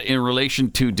where is that in relation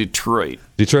to Detroit?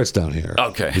 Detroit's down here.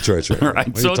 Okay. Detroit's right. All right.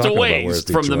 What are So you it's a talking about? ways Where's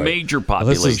from the Detroit? major Well,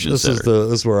 population this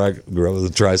center. is where I grew up, the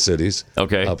Tri-Cities.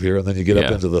 Okay. Up here, and then you get up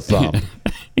Yeah. into the thumb.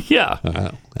 Yeah.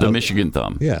 The Michigan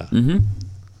thumb. Yeah.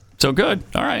 So good.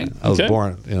 All right. I was Okay.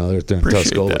 born, they're in Appreciate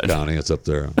Tuscola that. County. It's up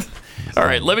there. All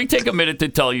right. Let me take a minute to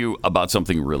tell you about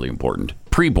something really important.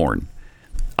 Preborn.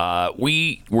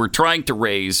 We were trying to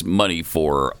raise money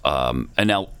for an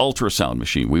ultrasound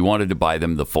machine. We wanted to buy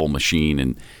them the full machine,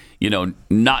 and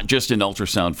not just an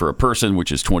ultrasound for a person,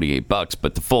 which is $28,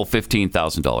 but the full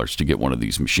 $15,000 to get one of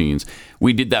these machines.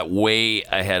 We did that way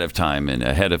ahead of time and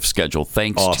ahead of schedule,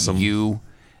 thanks to you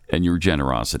and your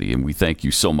generosity, and we thank you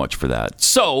so much for that.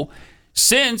 So,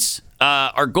 since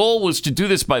our goal was to do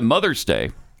this by Mother's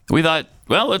Day, we thought,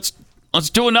 well, let's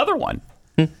do another one.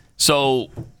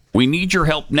 So we need your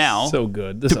help now So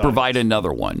good. to provide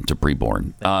another one to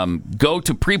Preborn. Go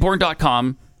to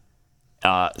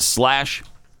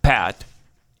preborn.com/Pat,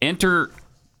 enter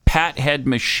Pat Head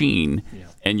Machine,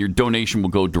 and your donation will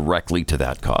go directly to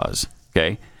that cause.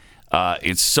 Okay?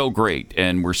 It's so great,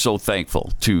 and we're so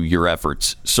thankful to your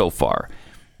efforts so far.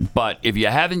 But if you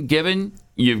haven't given,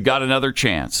 you've got another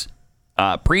chance.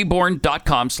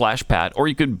 Preborn.com/Pat, or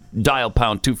you could dial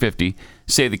pound 250,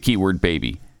 say the keyword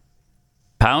baby.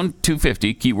 Pound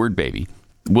 250, keyword baby.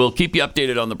 We'll keep you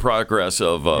updated on the progress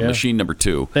of machine number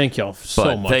 2. Thank y'all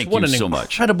so much. Thank what you an so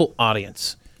much. incredible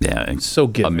audience. Yeah, it's So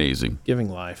giving. amazing.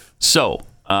 Giving life. So,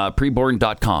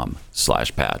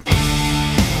 preborn.com/Pat.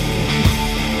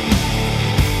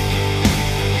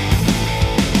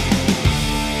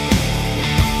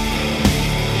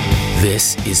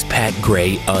 This is Pat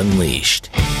Gray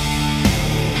Unleashed.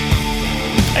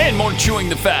 And more Chewing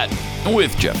the Fat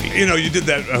with Jeffy. You did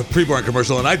that Preborn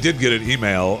commercial, and I did get an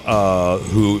email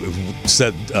who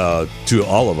said to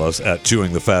all of us at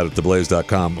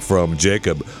chewingthefat@theblaze.com from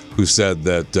Jacob, who said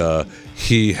that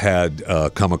he had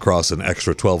come across an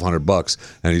extra $1,200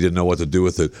 and he didn't know what to do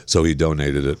with it, so he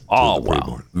donated it to the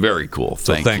Preborn. Very cool.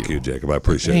 So thank you, Jacob. I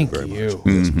appreciate Thank it very you. much.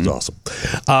 Yes, it was awesome.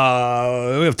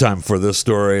 We have time for this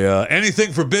story.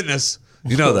 Anything for business.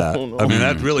 You know that. I mean,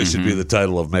 that really should be the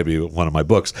title of maybe one of my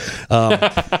books.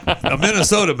 A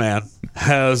Minnesota man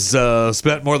has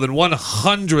spent more than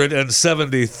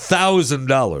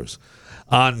 $170,000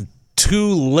 on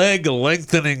 2 leg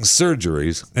lengthening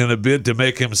surgeries in a bid to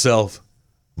make himself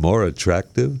more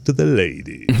attractive to the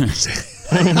ladies.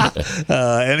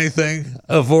 Anything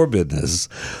for business.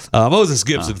 Moses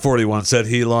Gibson, 41, said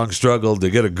he long struggled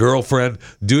to get a girlfriend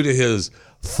due to his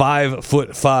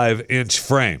 5'5"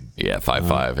 frame. Yeah,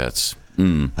 5'5". That's.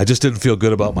 I just didn't feel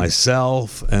good about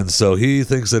myself, and so he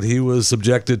thinks that he was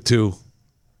subjected to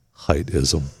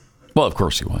heightism. Well, of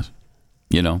course he was.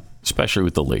 especially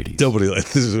with the ladies. Nobody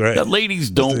this is right. The ladies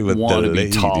don't want to be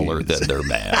taller than their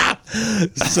man.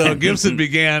 So Gibson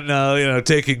began,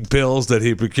 taking pills that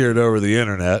he procured over the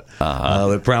internet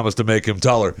that promised to make him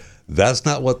taller. That's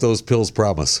not what those pills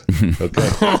promise. Okay,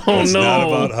 it's not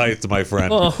about height, my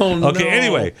friend. Okay,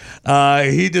 anyway,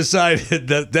 he decided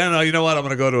that then, you know what? I'm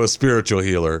going to go to a spiritual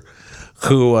healer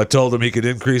who told him he could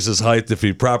increase his height if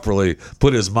he properly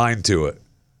put his mind to it.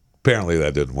 Apparently,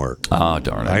 that didn't work. Oh,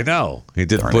 darn it! I know he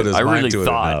didn't put his mind to it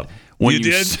enough. When you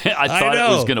did? I thought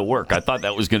it was going to work. I thought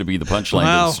that was going to be the punchline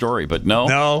of the story, but no.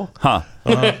 No. Huh.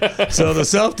 So the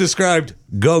self-described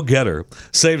go-getter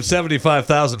saved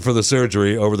 $75,000 for the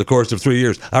surgery over the course of 3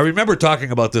 years. I remember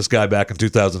talking about this guy back in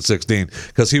 2016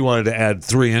 because he wanted to add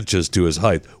 3 inches to his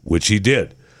height, which he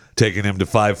did, taking him to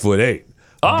 5'8".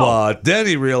 Oh. But then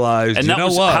he realized, and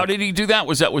what? How did he do that?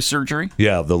 Was that with surgery?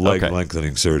 Yeah, the leg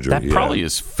lengthening surgery. That probably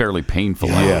is fairly painful.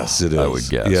 Yes, it is. I would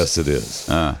guess. Yes, it is.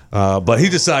 But he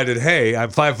decided, hey, I'm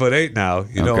 5'8" now.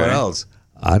 You know what else?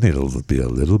 I need to be a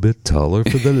little bit taller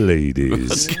for the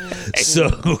ladies. So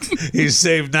he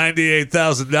saved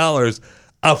 $98,000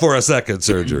 for a second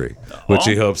surgery, which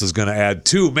he hopes is going to add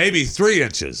 2, maybe 3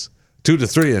 inches. 2 to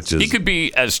 3 inches. He could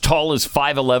be as tall as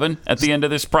 5'11" at the end of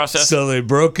this process. So they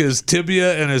broke his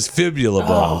tibia and his fibula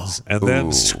bones and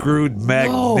then screwed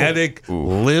magnetic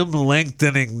limb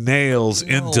lengthening nails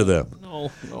into them.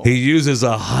 He uses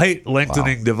a height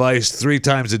lengthening device 3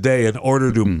 times a day in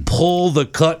order to pull the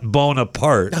cut bone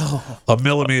apart a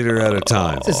millimeter at a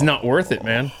time. This is not worth it,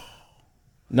 man.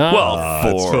 No.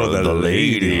 Well, for the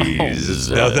ladies.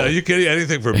 No, you can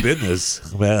anything for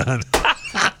business, man.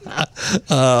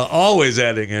 Always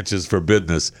adding inches for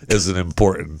business is an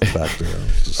important factor.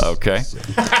 Okay.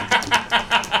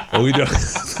 We don't.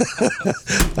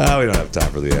 We don't have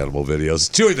time for the animal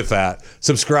videos. Chewing the fat.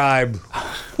 Subscribe.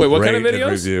 Wait, what rate, kind of videos?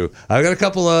 And review. I've got a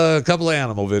couple of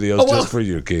animal videos just for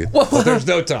you, Keith. But there's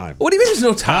no time. What do you mean there's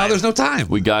no time? There's no time.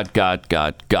 We got no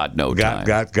time. Got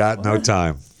no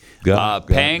time.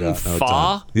 Pang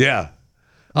Fa? Yeah.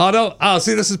 Oh, no. Oh,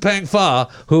 see, this is Pang Fa,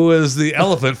 who is the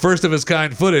elephant, first of its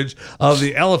kind footage of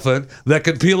the elephant that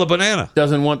can peel a banana.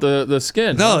 Doesn't want the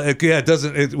skin. No, it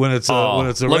doesn't. When it's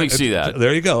let me see that.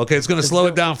 There you go. Okay, it's going to slow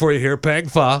it down for you here. Pang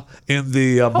Fa in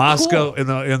the Moscow, in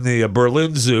the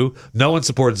Berlin Zoo. No one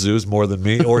supports zoos more than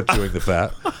me or Chewing the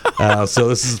Fat. So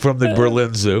this is from the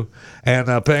Berlin Zoo. And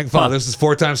Pang Fa, this is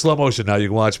 4 times slow motion. Now you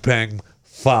can watch Pang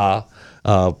Fa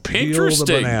peel the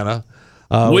banana.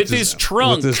 With his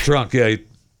trunk. With his trunk, yeah.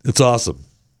 It's awesome.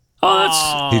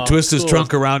 He twists his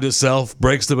trunk around itself,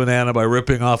 breaks the banana by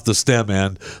ripping off the stem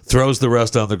end, throws the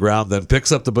rest on the ground, then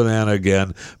picks up the banana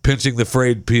again, pinching the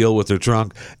frayed peel with her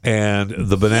trunk, and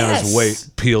the banana's weight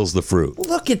peels the fruit.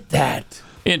 Look at that.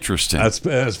 Interesting. That's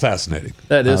fascinating.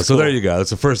 That is so cool. There you go. That's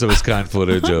the first of its kind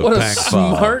footage of what Pang a Fa.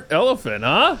 smart elephant,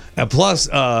 huh? And plus,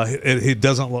 he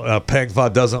doesn't. Pang Fa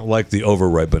doesn't like the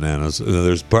overripe bananas.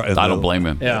 I don't blame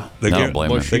him. Yeah, I don't blame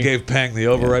him. They gave Pang the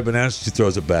overripe bananas. She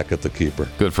throws it back at the keeper.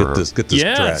 Good for her. Get this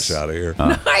trash out of here.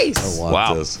 Nice. I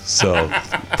want this. So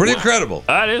pretty incredible.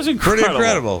 That is incredible. Pretty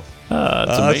incredible.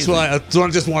 That's amazing.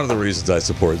 That's just one of the reasons I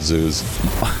support zoos.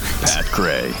 Pat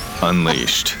Gray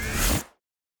Unleashed.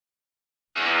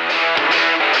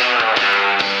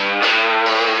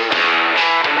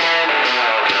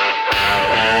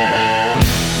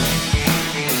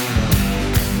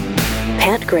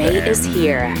 Pat Gray is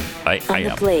here I on the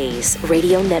am. Blaze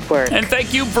Radio Network. And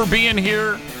thank you for being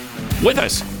here with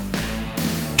us.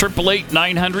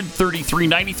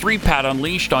 888-900-3393, Pat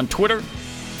Unleashed on Twitter.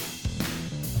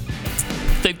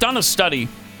 They've done a study,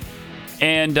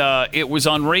 and it was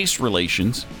on race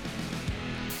relations.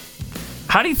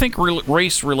 How do you think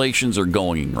race relations are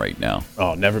going right now?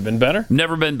 Oh, never been better?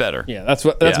 Never been better. Yeah,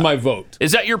 that's my vote.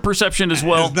 Is that your perception as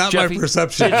well, It's not Jeffy? my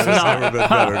perception. It's never been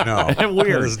better, no.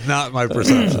 Weird. It's not my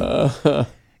perception.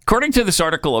 According to this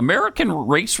article, American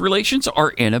race relations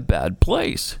are in a bad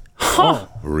place. Huh.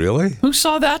 Really? Who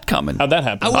saw that coming? How'd that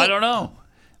happen? I don't know.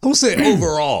 I will say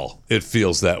overall, it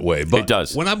feels that way. But it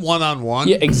does. When I'm one-on-one,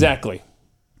 Yeah, exactly.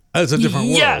 it's a different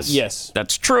world. Yes.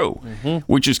 That's true,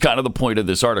 which is kind of the point of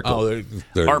this article. Oh, there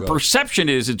you Our go. perception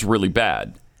is it's really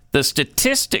bad. The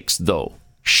statistics, though,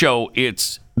 show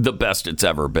it's the best it's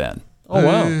ever been. Oh,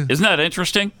 wow. Isn't that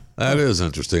interesting? That is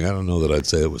interesting. I don't know that I'd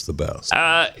say it was the best.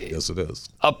 Yes, it is.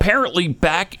 Apparently,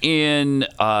 back in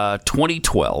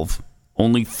 2012,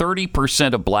 only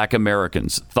 30% of black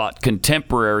Americans thought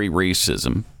contemporary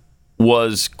racism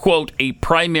was, quote, a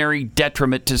primary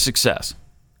detriment to success.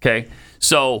 Okay?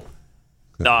 So,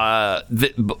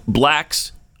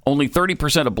 blacks, only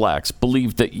 30% of blacks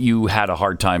believed that you had a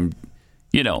hard time,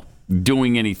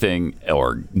 doing anything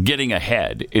or getting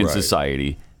ahead in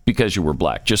society because you were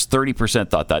black. Just 30%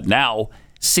 thought that. Now,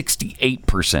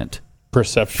 68%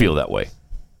 feel that way.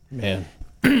 Man.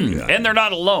 And they're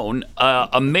not alone.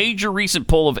 A major recent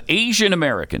poll of Asian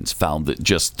Americans found that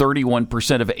just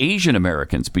 31% of Asian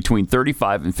Americans between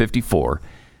 35 and 54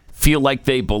 feel like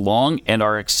they belong and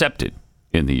are accepted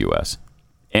in the U.S.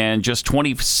 And just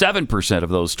 27% of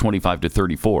those 25 to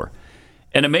 34.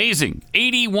 An amazing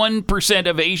 81%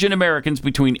 of Asian Americans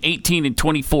between 18 and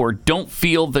 24 don't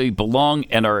feel they belong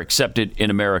and are accepted in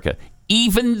America,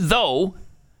 even though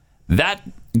that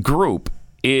group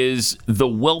is the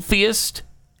wealthiest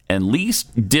and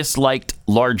least disliked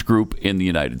large group in the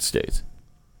United States.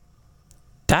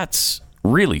 That's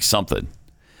really something.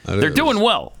 They're doing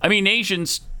well. I mean,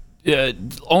 Asians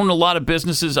own a lot of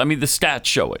businesses. I mean, the stats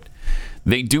show it.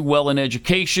 They do well in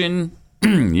education.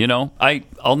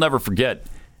 I'll never forget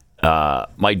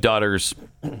my daughter's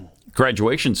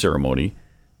graduation ceremony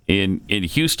in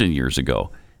Houston years ago.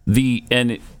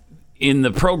 And in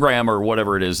the program or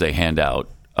whatever it is they hand out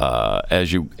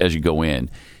as you go in,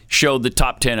 showed the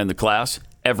top 10 in the class.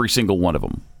 Every single one of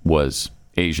them was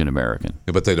Asian American.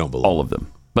 Yeah, but they don't belong. All of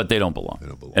them. But they don't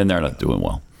belong. And they're not doing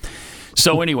well.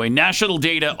 So anyway, national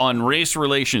data on race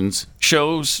relations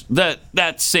shows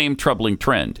that same troubling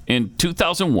trend. In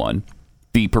 2001,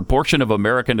 the proportion of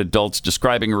American adults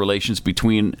describing relations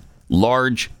between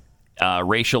large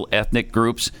racial ethnic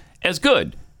groups as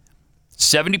good.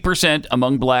 70%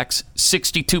 among blacks,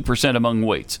 62% among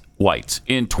whites.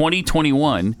 In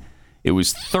 2021, it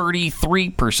was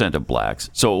 33% of blacks.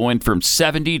 So it went from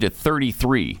 70 to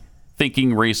 33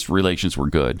 thinking race relations were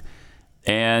good.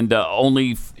 And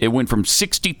it went from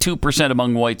 62%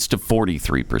 among whites to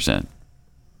 43%.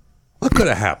 What could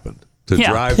have happened to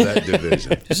drive that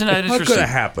division? Isn't that interesting? What could have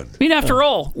happened? I mean, after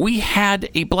all, we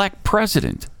had a black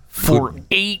president for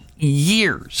 8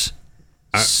 years.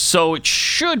 So it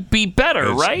should be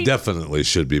better, right? Definitely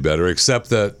should be better,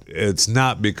 except that it's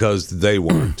not because they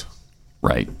weren't.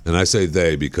 Right. And I say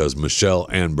they because Michelle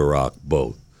and Barack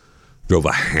both drove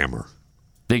a hammer.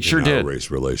 They sure did.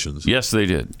 Race relations. Yes, they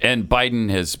did. And Biden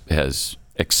has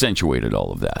accentuated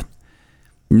all of that.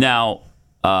 Now,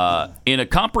 in a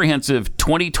comprehensive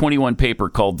 2021 paper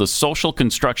called The Social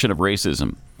Construction of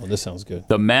Racism. Oh, this sounds good.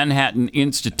 The Manhattan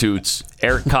Institute's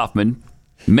Eric Kaufman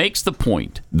makes the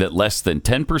point that less than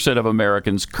 10% of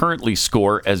Americans currently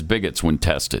score as bigots when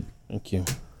tested. Thank you.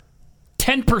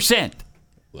 10%.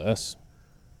 Less.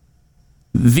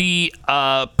 The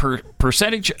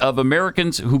percentage of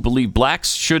Americans who believe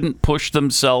blacks shouldn't push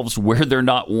themselves where they're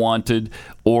not wanted,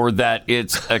 or that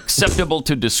it's acceptable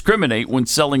to discriminate when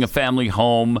selling a family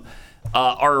home,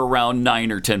 are around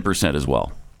 9 or 10% as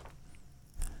well.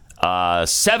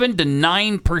 7 to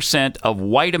 9% of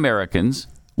white Americans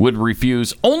would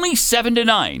refuse, only 7 to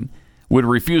 9 would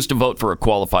refuse to vote for a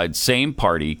qualified same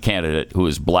party candidate who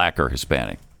is black or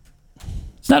Hispanic.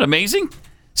 Isn't that amazing?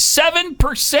 7%.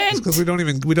 Because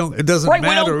it doesn't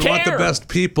matter. We want the best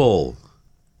people.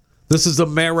 This is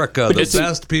America. The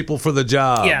best people for the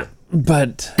job. Yeah,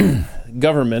 but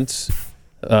governments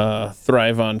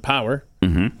thrive on power.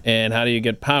 Mm-hmm. And how do you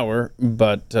get power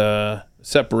but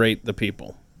separate the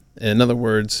people? In other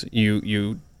words,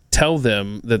 you tell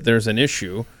them that there's an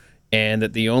issue and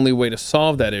that the only way to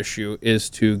solve that issue is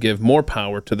to give more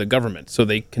power to the government. So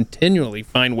they continually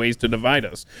find ways to divide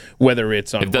us, whether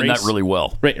it's on They've done that really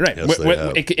well. Right. Yes,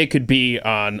 It could be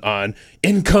on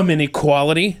income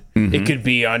inequality. Mm-hmm. It could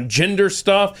be on gender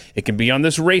stuff. It could be on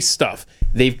this race stuff.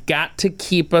 They've got to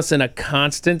keep us in a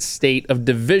constant state of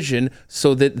division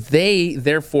so that they,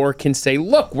 therefore, can say,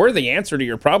 look, we're the answer to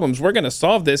your problems. We're going to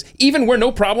solve this even where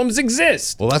no problems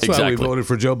exist. Well, that's why we voted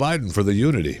for Joe Biden, for the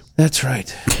unity. That's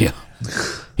right. Yeah.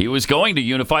 He was going to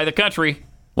unify the country,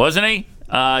 wasn't he?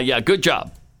 Yeah, good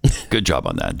job. Good job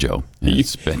on that, Joe.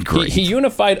 It's been great. He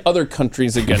unified other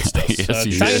countries against us. Yes,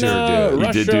 he China, sure did. Russia.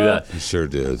 He did do that. He sure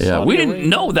did. Yeah, we didn't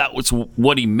know that was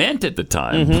what he meant at the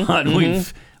time, but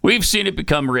we've seen it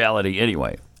become reality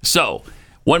anyway. So,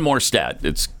 one more stat.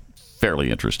 It's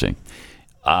fairly interesting.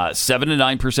 7 to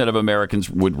 9% of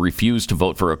Americans would refuse to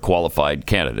vote for a qualified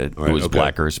candidate who is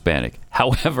black or Hispanic.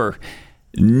 However,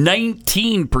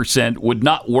 19% would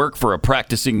not work for a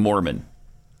practicing Mormon.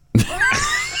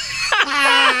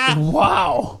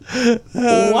 Wow.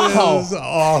 That is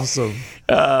awesome.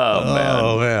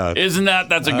 Oh, man. Isn't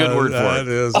that's a good word for it? That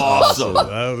is awesome.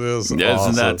 That is Isn't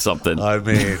awesome. that something? I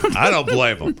mean, I don't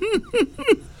blame him.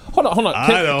 Hold on.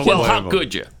 How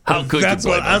could you? How could that's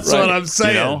you? That's what I'm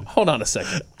saying. You know? Hold on a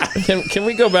second. Can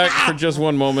we go back for just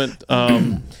one moment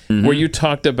where you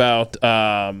talked about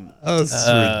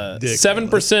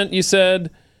 7%, you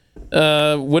said,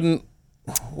 wouldn't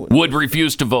would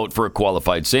refuse to vote for a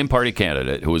qualified same-party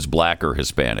candidate who is black or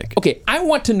Hispanic. Okay, I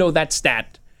want to know that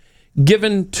stat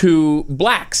given to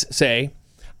blacks, say.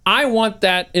 I want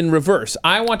that in reverse.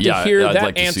 I want to hear I'd that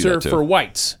like to see answer that too. for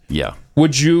whites. Yeah.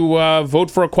 Would you vote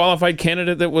for a qualified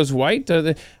candidate that was white?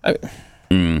 Well,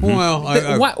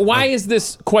 why is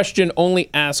this question only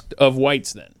asked of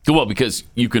whites then? Well, because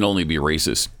you can only be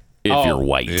racist if you're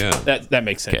white. Yeah. That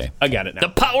makes sense. Okay. I got it now. The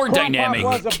power dynamic,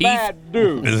 Keith.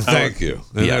 And thank you.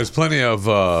 And there's plenty of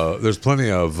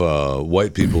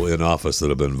white people in office that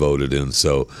have been voted in,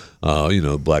 so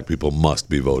black people must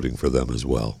be voting for them as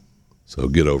well. So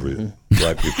get over it.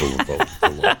 Black people will vote for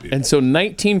white people. And so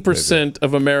 19%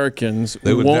 of Americans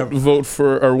won't vote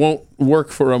for or won't work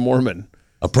for a Mormon.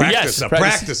 Yes.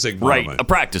 Practicing Mormon. Right, a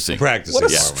practicing. What a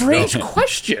strange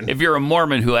question. If you're a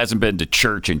Mormon who hasn't been to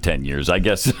church in 10 years, I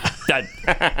guess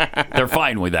that they're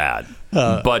fine with that.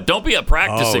 But don't be a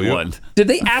practicing one. Did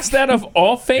they ask that of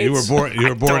all faiths? You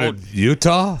were born in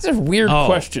Utah? That's a weird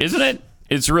question. Isn't it?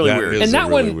 It's really weird. And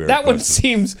that one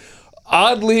seems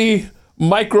oddly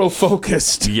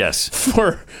micro-focused. Yes.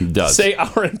 For, say,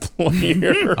 our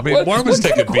employer. I mean, Mormons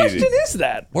take a beating. What question is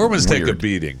that? Mormons take a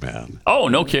beating, man. Oh,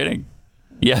 no kidding.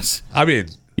 Yes. I mean,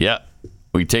 yeah.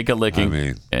 We take a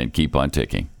licking and keep on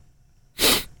ticking.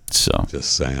 So.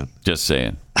 Just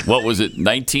saying. What was it,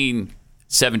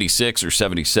 1976 or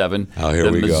 77? Oh,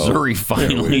 here we go. Missouri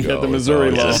finally. The Missouri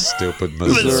law. Stupid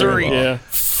Missouri law.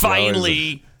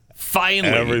 Finally.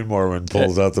 Every Mormon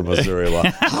pulls out the Missouri law.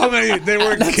 How many? They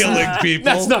were killing people.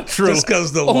 That's not true. Just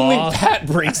because the Only law. Pat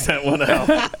brings that one out.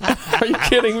 Are you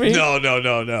kidding me?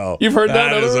 No. You've heard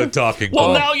that? That is a talking point.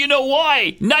 Well, now you know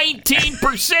why.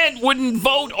 19% wouldn't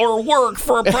vote or work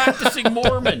for a practicing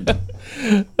Mormon.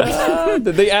 Did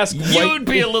they ask? You'd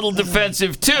be a little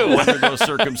defensive too under those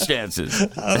circumstances.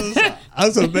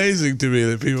 That's amazing to me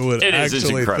that people would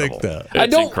actually think that. I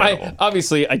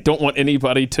don't want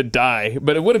anybody to die,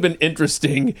 but it would have been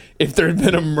interesting if there had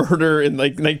been a murder in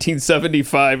like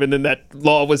 1975 and then that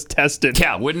law was tested.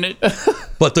 Yeah, wouldn't it?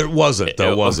 But there wasn't,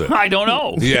 though, was it? I don't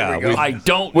know. Yeah, I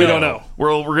don't. We don't know.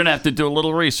 We're gonna have to do a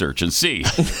little research and see.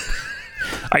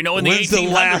 I know in the 1800s. When's the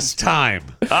last time?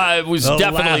 It was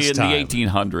definitely in the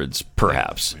 1800s,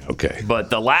 perhaps. Okay. But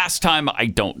the last time, I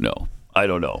don't know.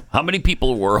 How many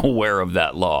people were aware of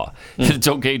that law? It's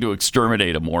okay to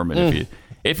exterminate a Mormon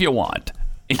if you want.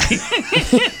 If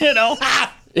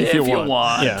you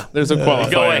want. Yeah, there's a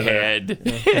qualifier. Go ahead.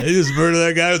 They just murdered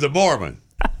that guy who's a Mormon.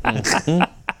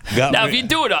 Now, if you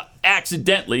do it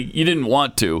accidentally, you didn't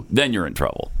want to, then you're in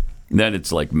trouble. Then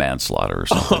it's like manslaughter or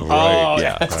something.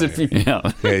 I'm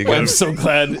so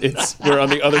glad we're on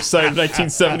the other side of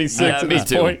 1976 at this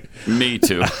point. Me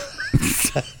too.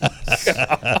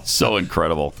 So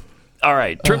incredible. All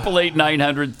right,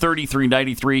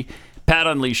 888-900-3393. Pat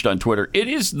Unleashed on Twitter. It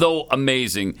is, though,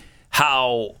 amazing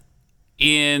how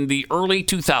in the early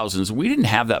 2000s, we didn't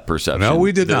have that perception. No,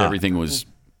 we did not. Everything was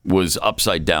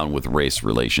upside down with race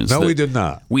relations. No, we did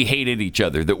not. We hated each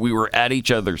other, that we were at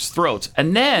each other's throats.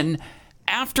 And then,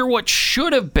 after what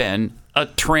should have been a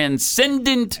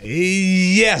transcendent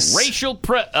racial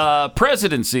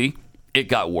presidency, it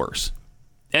got worse.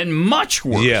 And much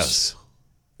worse. Yes.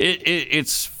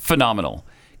 It's phenomenal.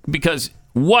 Because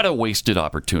what a wasted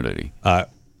opportunity.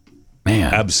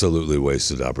 Man. Absolutely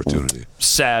wasted opportunity.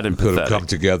 Sad and Could pathetic. have come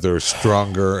together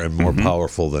stronger and more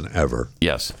powerful than ever.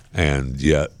 Yes. And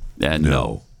yet,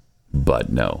 no.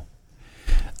 But no.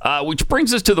 Which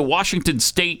brings us to the Washington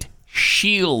State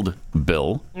Shield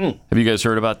Bill. Have you guys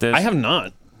heard about this? I have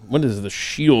not. What is the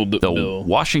Shield Bill? The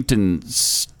Washington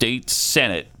State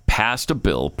Senate passed a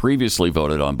bill previously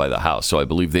voted on by the House, so I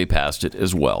believe they passed it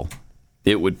as well.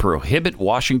 It would prohibit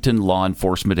Washington law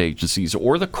enforcement agencies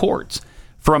or the courts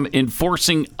from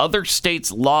enforcing other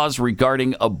states' laws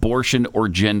regarding abortion or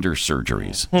gender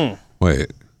surgeries.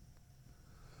 Wait.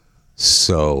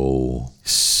 So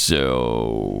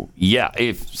yeah,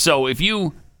 if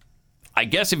you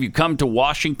come to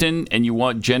Washington and you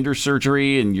want gender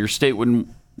surgery and your state wouldn't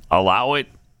allow it,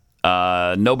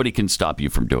 nobody can stop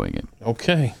you from doing it.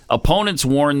 Okay. Opponents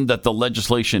warn that the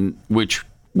legislation, which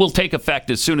will take effect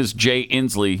as soon as Jay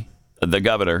Inslee, the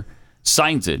governor,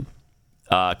 signs it,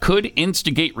 could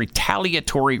instigate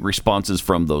retaliatory responses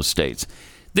from those states.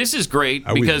 This is great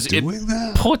because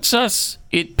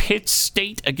it pits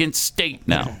state against state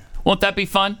now. Won't that be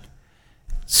fun?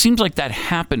 Seems like that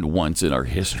happened once in our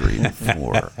history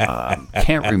before.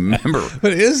 Can't remember.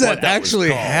 But is that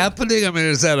actually happening? I mean,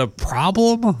 is that a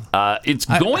problem? It's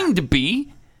going to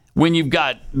be when you've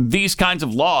got these kinds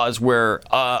of laws where,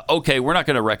 okay, we're not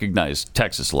going to recognize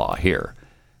Texas law here.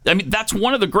 I mean, that's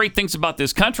one of the great things about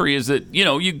this country is that,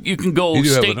 you can go You do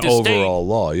state have an to state. overall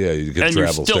law. Yeah, you can and you're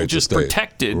travel still state just to state.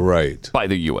 protected Right. by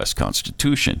the U.S.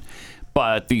 Constitution.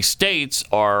 But the states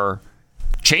are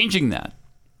changing that,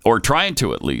 or trying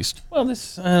to at least. Well, I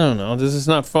don't know. Does this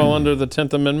not fall under the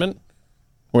 10th Amendment,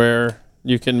 where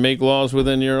you can make laws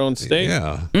within your own state?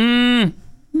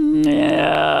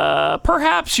 Yeah,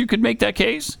 perhaps you could make that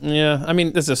case. Yeah, I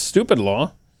mean, this is a stupid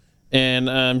law, and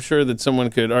I'm sure that someone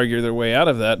could argue their way out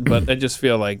of that, but I just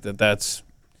feel like that's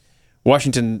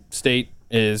Washington State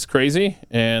is crazy,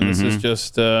 and this is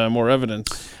just more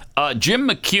evidence. Jim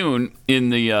McCune in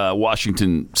the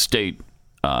Washington State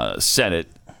Senate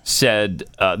said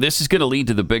this is going to lead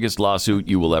to the biggest lawsuit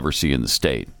you will ever see in the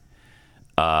state.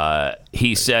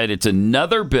 He said it's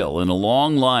another bill in a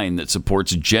long line that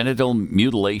supports genital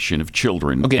mutilation of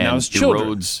children and now it's children.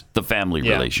 erodes the family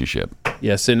relationship.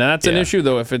 Yes, and that's an issue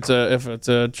though. If it's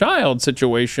a child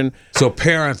situation, So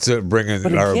parents that But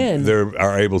again-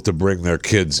 are able to bring their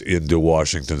kids into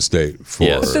Washington State for.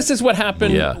 Yes. this is what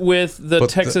happened with the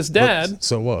Texas dad.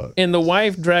 So what? And the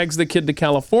wife drags the kid to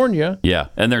California. Yeah,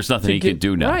 and there's nothing he can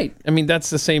do now. Right. I mean,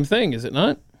 that's the same thing, is it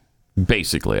not?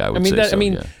 Basically, I would I mean, say so.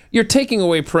 Yeah. you're taking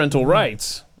away parental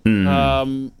rights.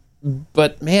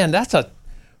 But man, that's a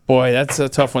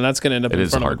tough one. That's going to end up It in is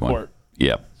a front hard of a one. court.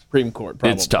 Yeah. Supreme Court,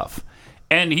 probably. It's tough.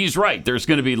 And he's right. There's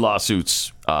going to be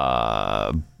lawsuits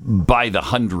by the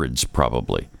hundreds,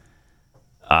 probably.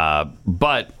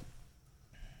 But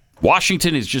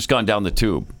Washington has just gone down the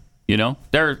tube.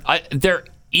 They're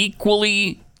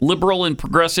equally liberal and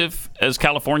progressive as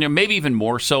California, maybe even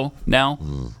more so now.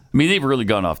 I mean, they've really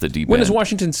gone off the deep When end. is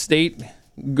Washington State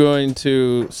going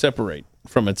to separate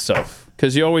from itself?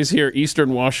 Because you always hear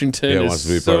Eastern Washington it wants to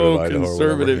be is part so of Idaho or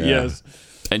conservative. whatever, yeah. Yes.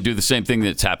 And do the same thing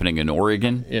that's happening in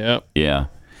Oregon. Yeah. Yeah.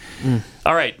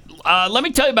 All right. Let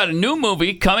me tell you about a new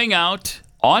movie coming out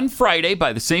on Friday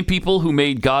by the same people who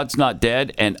made God's Not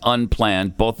Dead and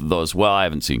Unplanned. Both of those. Well, I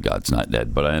haven't seen God's Not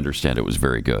Dead, but I understand it was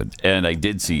very good. And I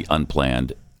did see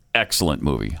Unplanned. Excellent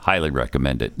movie. Highly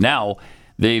recommend it. Now,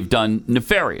 they've done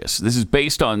Nefarious. This is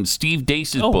based on Steve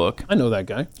Deace's book. I know that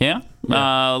guy. Yeah?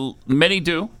 Many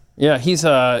do. Yeah, he's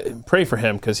pray for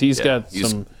him because he's got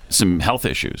some health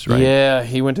issues, right? Yeah,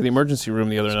 he went to the emergency room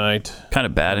the other night. Kind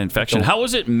of bad infection. How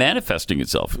was it manifesting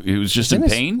itself? He was just in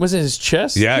pain? Was it his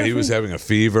chest? Yeah, he was having a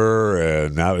fever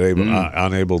and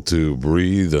unable to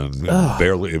breathe and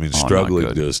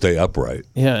struggling to stay upright.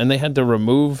 Yeah, and they had to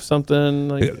remove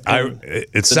something.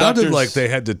 It sounded doctors- like they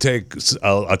had to take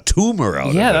a tumor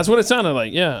out. Yeah, of it. that's what it sounded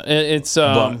like. Yeah, it's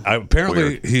But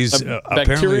apparently he's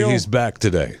back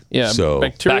today. Yeah, so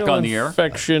bacterial Back on the air?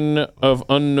 infection of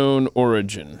unknown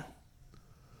origin.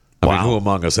 I mean, who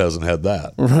among us hasn't had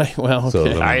that? Right. Well,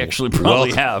 okay. So, I actually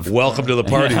probably have. Welcome to the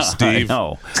party, Yeah, Steve. I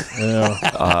know.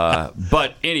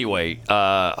 But anyway,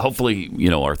 hopefully,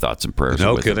 our thoughts and prayers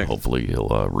are with him. Hopefully,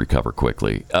 he'll recover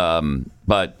quickly.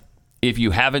 But if you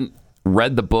haven't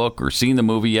read the book or seen the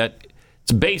movie yet,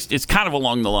 it's kind of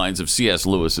along the lines of C.S.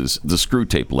 Lewis's The Screw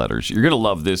Tape Letters. You're going to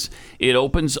love this. It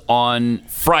opens on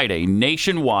Friday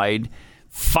nationwide.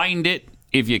 Find it.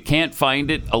 If you can't find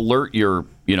it, alert your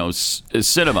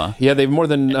cinema. Yeah, they've more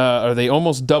than they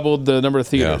almost doubled the number of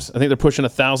theaters. I think they're pushing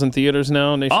 1,000 theaters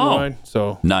now nationwide.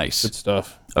 So nice. Good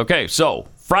stuff. Okay, so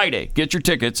Friday, get your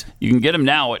tickets. You can get them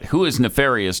now at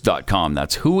whoisnefarious.com.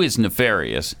 That's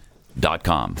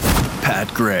whoisnefarious.com. Pat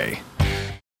Gray.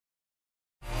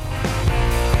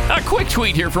 A quick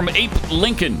tweet here from Abe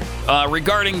Lincoln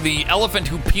regarding the elephant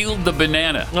who peeled the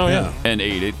banana. Oh, yeah. And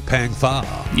ate it. Pang Fa.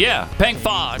 Yeah, Pang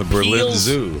Fa. The Berlin peels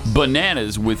Zoo.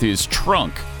 bananas with his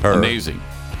trunk. Her. Amazing.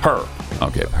 Her.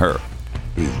 Okay, her.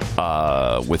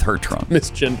 With her trunk.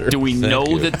 Misgender. Do we Thank know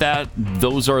you. that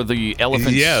those are the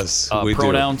elephant's Yes, we do.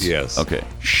 pronouns? Yes. Okay.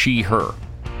 She, her.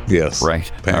 Yes. Right.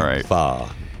 Pang All right. Fa.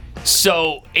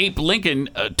 So Abe Lincoln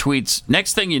tweets,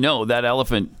 next thing you know, that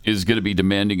elephant is going to be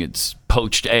demanding its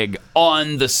poached egg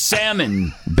on the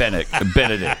salmon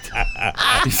Benedict.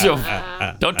 So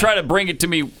don't try to bring it to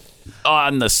me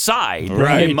on the side.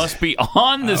 Right. It must be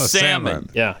on the salmon.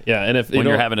 Yeah. And if When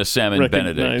you're having a salmon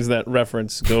recognize Benedict. that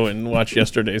reference, go and watch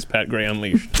yesterday's Pat Gray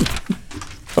Unleashed.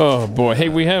 Oh boy! Hey,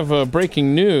 we have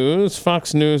breaking news.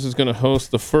 Fox News is going to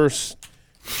host the first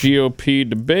GOP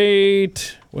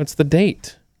debate. What's the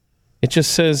date? It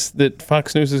just says that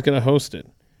Fox News is going to host it.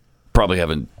 Probably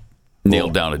haven't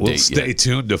nailed down a We'll date stay yet.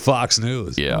 tuned to Fox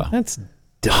News. Yeah. That's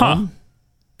Huh. dumb.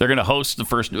 They're going to host the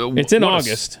first. It's in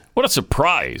August. What a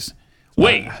surprise.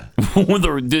 Wait,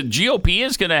 the GOP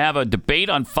is going to have a debate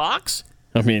on Fox?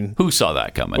 I mean, who saw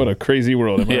that coming? What a crazy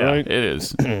world, am I Yeah, right? it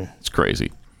is. It's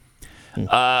crazy.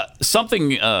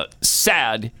 Something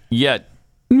sad yet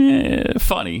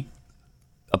Funny.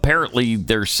 Apparently,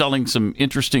 they're selling some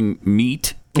interesting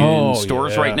meat in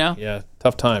stores right now. Yeah,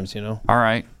 tough times, you know. All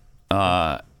right.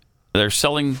 They're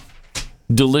selling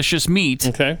delicious meat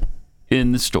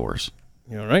in the stores.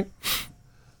 You all right?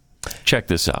 Check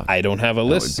this out. I don't have a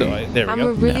list, so there we go.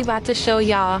 I'm really about to show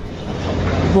y'all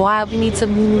why we need to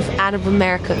move out of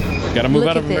America. Got to move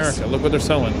out of America. Look what they're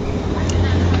selling.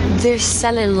 They're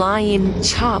selling lion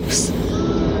chops.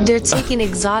 They're taking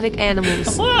exotic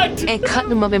animals and cutting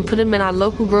them up and putting them in our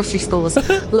local grocery stores.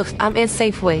 Look, I'm in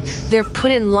Safeway. They're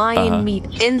putting lion meat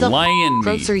in the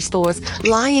grocery stores.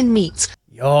 Lion meat.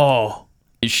 Yo.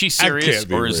 Is she serious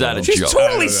or is that a She's joke? She's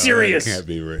totally serious. That can't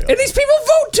be real. And these people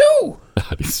vote too.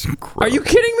 That is incredible. Are you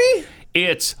kidding me?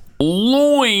 It's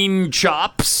loin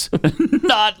chops,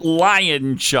 not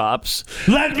lion chops.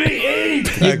 Let me eat.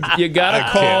 You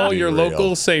gotta call your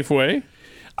local Safeway.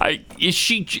 Is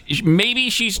she? Maybe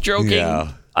she's joking.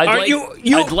 Yeah.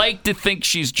 I'd like to think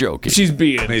she's joking. She's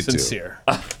being sincere.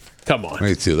 Come on.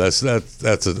 Me too. That's a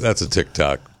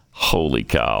TikTok. Holy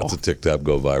cow! That's a TikTok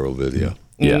go viral video.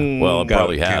 Yeah. Well, it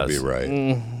probably Can't has. be right.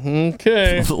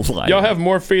 Okay. Y'all have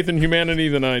more faith in humanity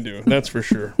than I do. That's for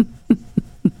sure. I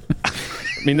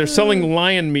mean, they're selling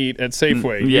lion meat at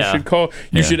Safeway. Yeah. You should call.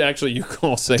 You should actually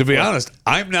call Safeway. To be honest,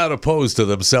 I'm not opposed to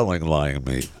them selling lion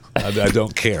meat. I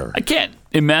don't care. I can't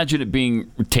imagine it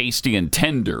being tasty and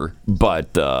tender, but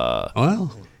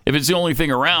if it's the only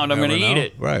thing around, I'm going to eat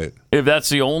it. Right. If that's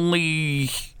the only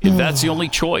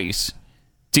choice,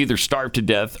 it's either starve to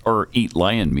death or eat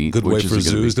lion meat. Good way for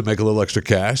zoos to make a little extra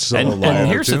cash. And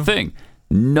here's the thing: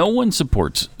 no one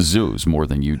supports zoos more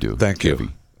than you do. Thank you.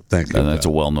 Jimmy. Thank you. And that's a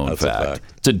well-known That's fact. a fact.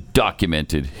 It's a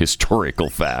documented historical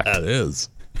fact. That is.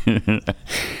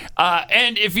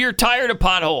 And if you're tired of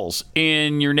potholes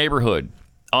in your neighborhood,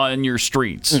 on your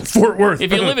streets, Fort Worth.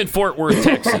 If you live in Fort Worth,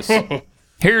 Texas,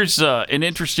 here's an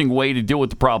interesting way to deal with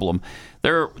the problem.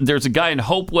 There's a guy in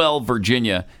Hopewell,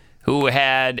 Virginia, who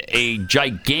had a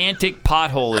gigantic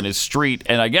pothole in his street,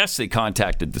 and I guess they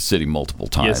contacted the city multiple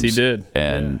times. Yes, he did.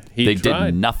 And He they tried.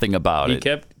 did nothing about He it.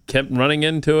 kept running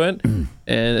into it, and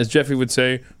as Jeffy would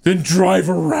say, then drive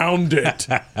around it.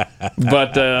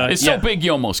 But it's so big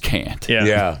you almost can't.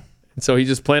 Yeah. So he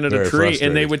just planted Very a tree, frustrating.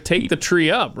 and they would take the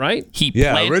tree up, right? He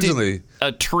planted originally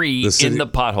a tree in the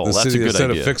pothole. The That's city, a good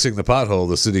instead idea. of fixing the pothole,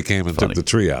 the city came and took the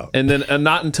tree out. And then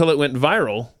not until it went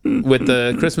viral with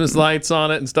the Christmas lights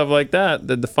on it and stuff like that,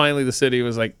 that finally the city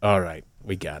was like, all right,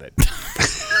 we got it.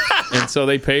 And so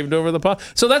they paved over the pot.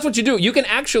 So that's what you do. You can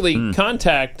actually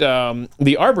contact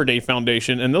the Arbor Day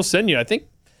Foundation, and they'll send you, I think,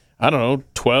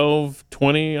 12,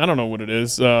 20, I don't know what it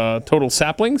is, total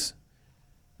saplings.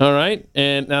 All right.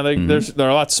 And now they're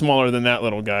a lot smaller than that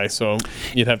little guy, so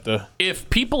you'd have to. If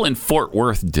people in Fort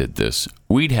Worth did this,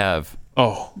 we'd have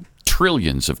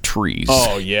trillions of trees.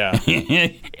 Oh, yeah.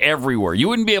 Everywhere. You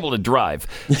wouldn't be able to drive.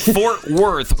 Fort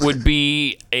Worth would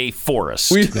be a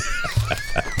forest.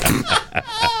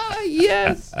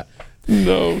 Yes.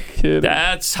 No kidding.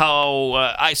 That's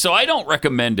how So I don't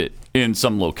recommend it in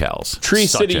some locales. Tree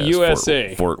such City, as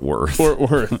USA. Fort Worth. Fort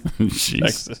Worth, Jeez.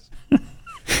 Texas.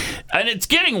 And it's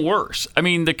getting worse. I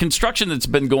mean, the construction that's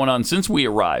been going on since we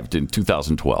arrived in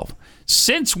 2012.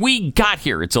 Since we got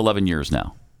here, it's 11 years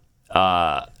now.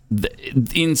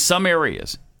 In some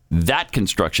areas, that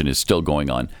construction is still going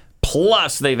on.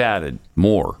 Plus, they've added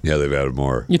more. Yeah, they've added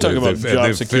more. You talk about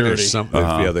job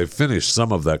security. They've finished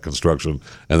some of that construction,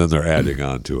 and then they're adding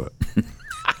on to it.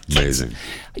 Amazing.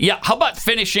 Yeah, how about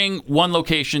finishing one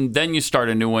location, then you start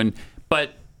a new one,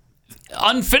 but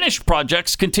unfinished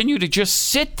projects continue to just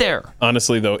sit there.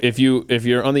 Honestly, though, if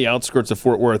you're on the outskirts of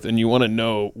Fort Worth and you want to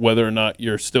know whether or not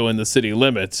you're still in the city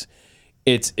limits,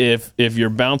 it's if you're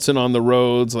bouncing on the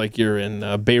roads like you're in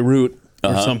Beirut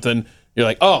or something. You're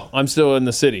like, oh, I'm still in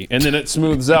the city, and then it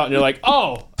smooths out, and you're like,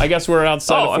 oh, I guess we're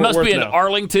outside. of Fort I must Worth be in now.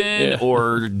 Arlington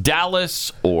or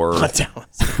Dallas or Not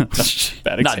Dallas.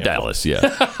 Bad example. Not Dallas. Yeah,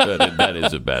 that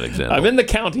is a bad example. I'm in the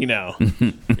county now.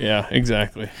 Yeah,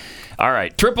 exactly. All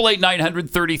right,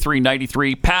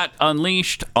 888-900-3393. Pat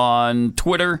Unleashed on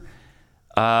Twitter.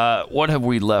 What have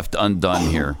we left undone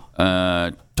here?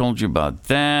 Told you about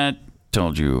that.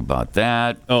 Told you about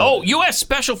that. Oh, U.S.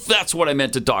 Special. That's what I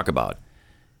meant to talk about.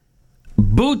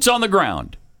 Boots on the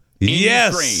ground. In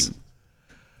Ukraine.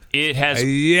 It has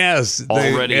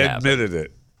already they admitted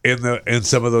it in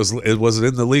some of those. Was it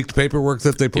in the leaked paperwork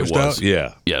that they pushed out?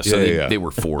 Yeah, So they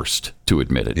were forced to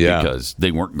admit it because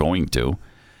they weren't going to.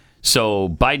 So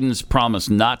Biden's promise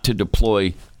not to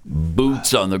deploy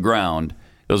boots on the ground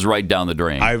goes right down the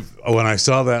drain. When I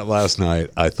saw that last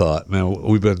night, I thought, man,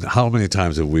 how many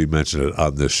times have we mentioned it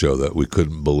on this show that we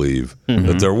couldn't believe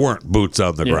that there weren't boots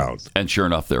on the ground? And sure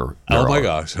enough, there oh my are.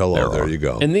 gosh, there you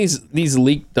go. And these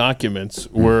leaked documents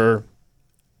were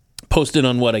posted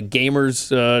on a gamer's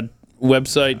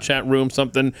website, chat room,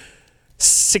 something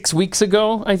 6 weeks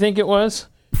ago, I think it was.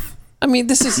 I mean,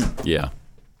 this is Yep.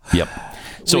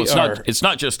 So it's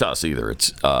not just us either.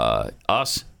 It's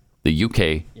us, the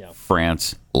UK,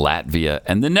 France, Latvia,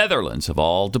 and the Netherlands have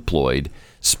all deployed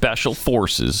special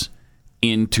forces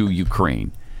into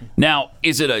Ukraine. Now,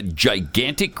 is it a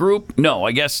gigantic group? No,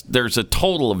 I guess there's a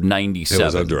total of 97. It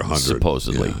was under 100,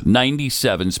 supposedly.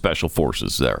 97 special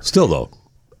forces there. Still, though.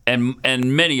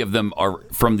 And many of them are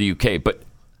from the UK. But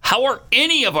how are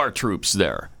any of our troops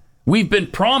there? We've been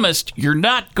promised you're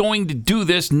not going to do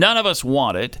this. None of us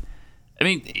want it. I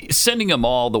mean, sending them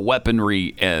all the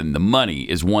weaponry and the money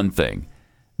is one thing.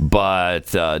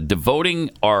 But devoting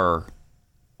our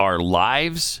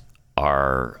lives,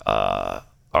 our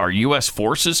U.S.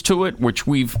 forces to it, which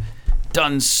we've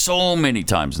done so many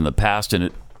times in the past, and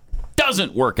it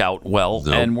doesn't work out well,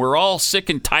 and we're all sick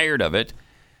and tired of it.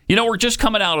 You know, we're just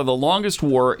coming out of the longest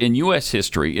war in U.S.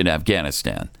 history in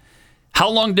Afghanistan. How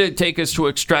long did it take us to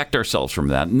extract ourselves from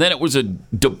that? And then it was a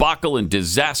debacle and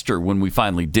disaster when we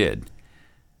finally did.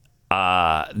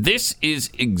 This is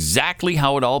exactly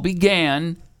how it all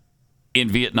began in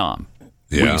Vietnam.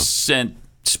 Yeah. We sent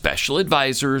special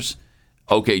advisors.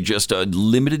 Okay, just a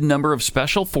limited number of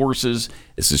special forces.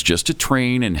 This is just to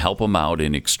train and help them out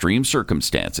in extreme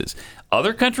circumstances.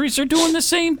 Other countries are doing the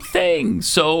same thing,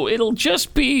 so it'll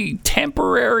just be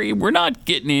temporary. We're not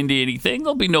getting into anything.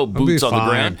 There'll be no boots on the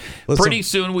ground. Pretty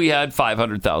soon we had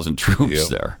 500,000 troops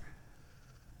there.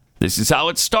 This is how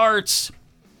it starts.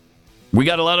 We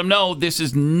got to let them know this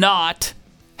is not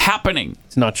happening.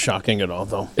 It's not shocking at all,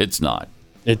 though. It's not.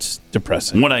 It's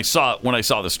depressing. When I saw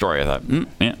the story, I thought,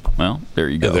 yeah, well, there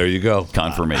you go. Yeah, there you go.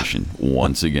 Confirmation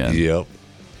once again. Yep.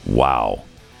 Wow.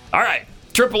 All right.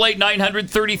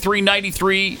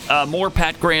 888-900-3393. More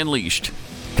Pat Gray Unleashed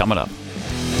coming up.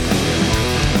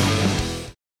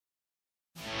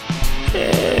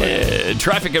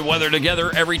 Traffic and weather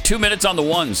together every 2 minutes on the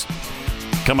ones.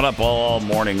 Coming up all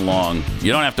morning long.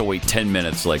 You don't have to wait 10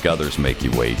 minutes like others make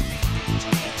you wait.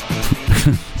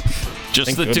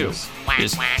 Just the two.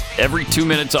 Just every 2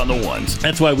 minutes on the ones.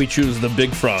 That's why we choose the Big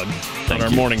Frog on our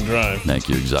morning drive. Thank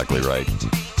you. Exactly right.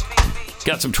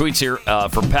 Got some tweets here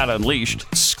from Pat Unleashed.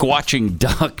 Squatching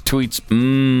Duck tweets,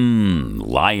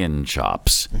 lion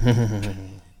chops.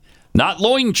 Not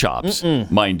loin chops,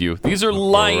 mind you. These are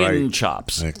lion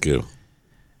chops. Thank you.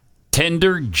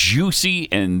 Tender, juicy,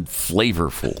 and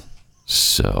flavorful.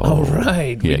 So, all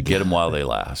right. Yeah, get them while they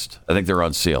last. I think they're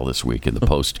on sale this week in the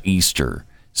post-Easter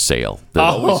sale.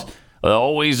 That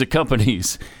always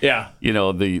accompanies,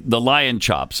 the lion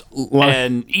chops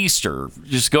and Easter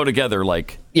just go together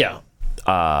like, peanut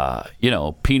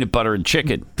butter and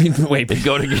chicken. Wait, they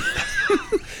go together.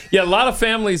 Yeah, a lot of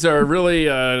families are really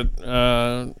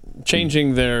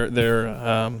changing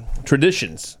their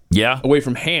traditions. Yeah, away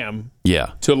from ham.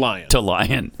 Yeah, to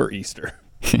lion for Easter.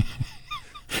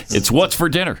 It's what's for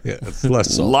dinner. Yeah, it's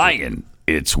less salty. Lion.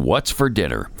 It's what's for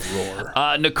dinner.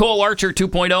 Roar. Nicole Archer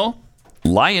 2.0.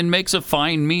 Lion makes a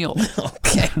fine meal.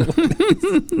 Okay.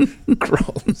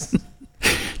 Gross.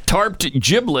 Tarped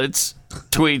Giblets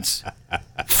tweets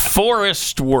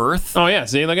Forestworth. Oh, yeah.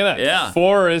 See, look at that. Yeah.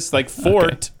 Forest, like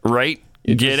fort. Okay. Right.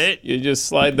 Get it? You just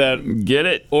slide that. Get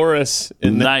it? Oris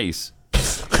in there. Nice.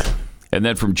 And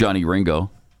then from Johnny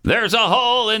Ringo. There's a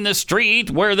hole in the street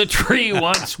where the tree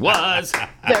once was.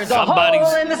 There's a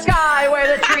hole in the sky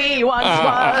where the tree once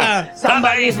was.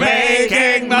 Somebody's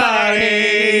making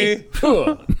money.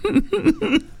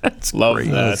 That's Love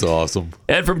great. that. That's awesome.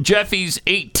 And from Jeffy's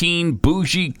 18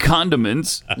 bougie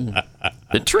condiments,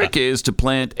 the trick is to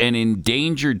plant an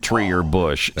endangered tree or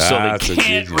bush so they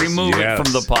can't remove it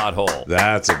from the pothole.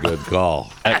 That's a good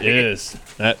call. That is.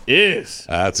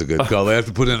 That's a good call. They have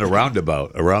to put in a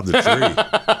roundabout around the tree.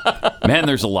 Man,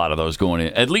 there's a lot of those going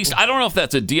in. At least, I don't know if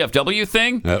that's a DFW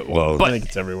thing, but I think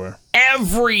it's everywhere.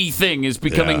 Everything is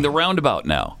becoming the roundabout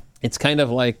now. It's kind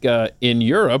of like in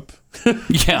Europe.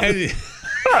 Yeah.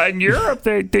 In Europe,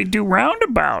 they do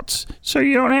roundabouts, so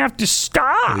you don't have to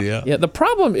stop. Yeah. The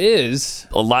problem is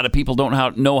a lot of people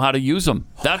don't know how to use them.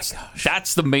 That's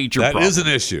the major problem. That is an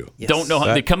issue. Don't know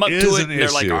how they come up to it. And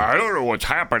they're like, I don't know what's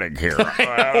happening here.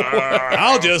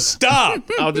 I'll just stop.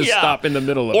 I'll just stop in the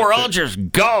middle of it. Or I'll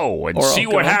just go and see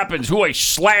what happens, who I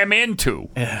slam into.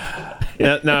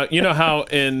 Now, you know how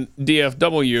in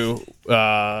DFW,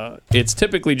 it's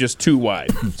typically just 2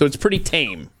 wide. So it's pretty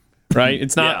tame. right?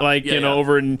 It's not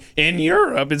over in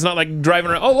Europe. It's not like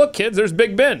driving around. Oh, look, kids, there's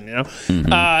Big Ben.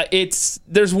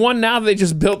 There's one now they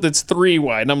just built that's 3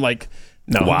 wide, and I'm like,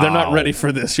 no, they're not ready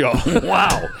for this, y'all.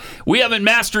 Wow, we haven't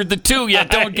mastered the 2 yet.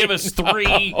 Don't give us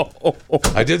 3.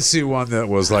 I did see one that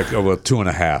was like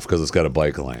 2.5 because it's got a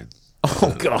bike lane.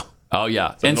 Oh God. Oh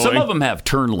yeah, and some of them have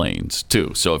turn lanes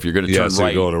too. So if you're going to turn so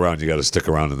right, you're going around, you got to stick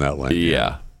around in that lane.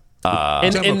 Yeah.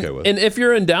 And if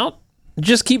you're in doubt,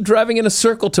 just keep driving in a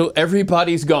circle till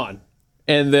everybody's gone,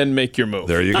 and then make your move.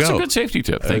 There you That's go. a good safety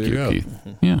tip. Thank you, Keith.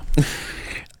 Yeah.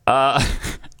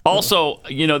 Also,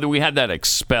 we had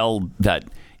that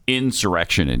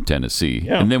insurrection in Tennessee,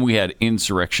 and then we had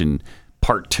insurrection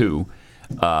part 2.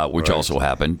 Which also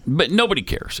happened, but nobody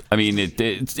cares. I mean,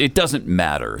 it doesn't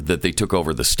matter that they took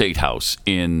over the state house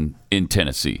in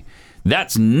Tennessee.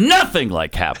 That's nothing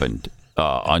like happened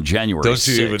on January 6th.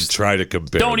 Don't you even try to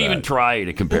compare Don't that. even try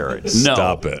to compare it. No.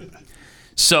 Stop it.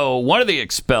 So one of the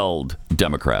expelled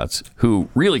Democrats who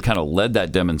really kind of led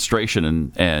that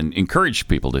demonstration and encouraged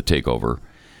people to take over,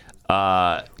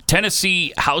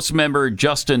 Tennessee House member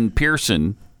Justin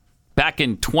Pearson, back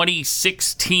in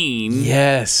 2016.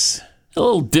 Yes. A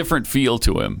little different feel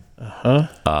to him.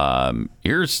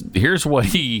 Here's what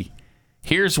he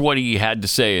had to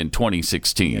say in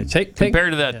 2016.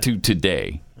 Compared to that to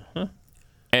today,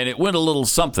 and it went a little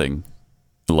something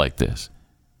like this.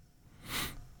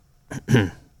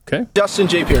 Okay. Justin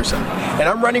J. Pearson, and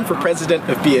I'm running for president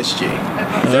of BSG.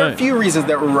 There are a few reasons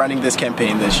that we're running this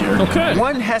campaign this year. Okay.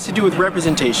 One has to do with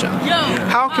representation.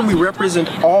 How can we represent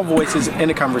all voices in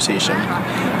a conversation?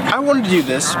 I wanted to do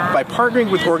this by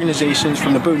partnering with organizations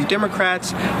from the Bowdoin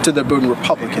Democrats to the Bowdoin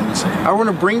Republicans. I want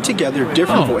to bring together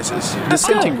different voices,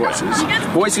 dissenting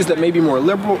voices that may be more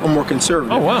liberal or more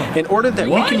conservative, in order that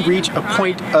we can reach a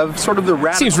point of sort of the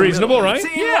radical Seems reasonable, right?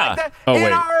 Yeah. Oh,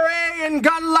 wait. NRA and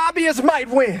gun lobbyists might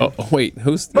win. Oh, wait,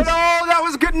 who's this? But that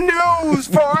was good news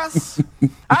for us.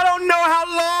 I don't know how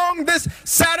long this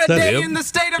Saturday in the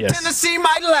state of Tennessee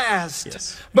might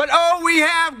last. But we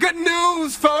have good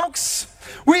news, folks.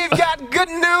 We've got good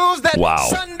news that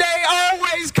Sunday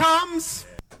always comes.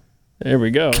 There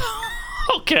we go.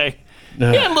 Okay.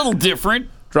 Yeah, a little different.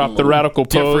 Drop the radical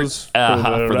pose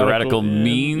for the radical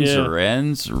means or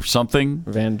ends or something.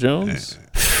 Van Jones.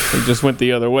 He just went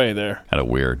the other way there. Kind of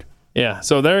weird. Yeah,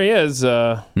 so there he is.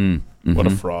 What a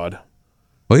fraud.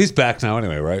 Well, he's back now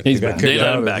anyway, right? He's back. They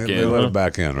let him back in. They let him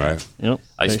back in, right? Yep.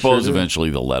 I suppose eventually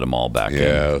they'll let them all back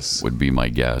in, would be my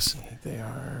guess. They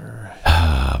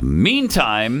are.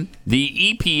 Meantime,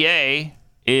 the EPA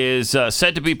is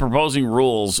said to be proposing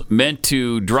rules meant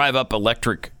to drive up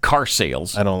electric car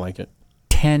sales. I don't like it.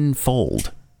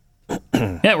 Tenfold.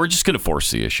 Yeah, we're just going to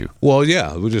force the issue. Well,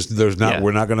 yeah,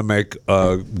 we're not going to make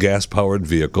gas-powered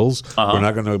vehicles. We're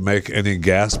not going to make any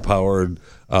gas-powered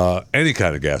any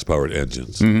kind of gas-powered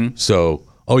engines. So,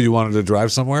 you wanted to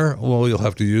drive somewhere? Well, you'll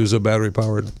have to use a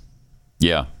battery-powered.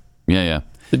 Yeah.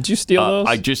 Did you steal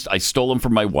those? I stole them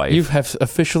from my wife. You have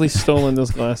officially stolen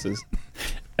those glasses.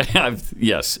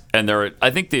 Yes, and I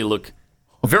think they look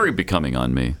very becoming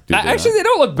on me. Actually, they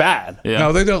don't look bad. Yeah.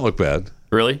 No, they don't look bad.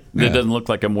 Really? Yeah. It doesn't look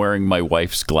like I'm wearing my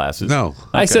wife's glasses. No. Okay.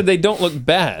 I said they don't look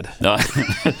bad. No.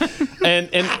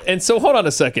 and so hold on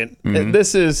a second.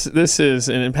 This is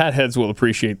and Pat Heads will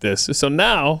appreciate this. So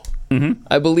now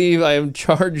I believe I am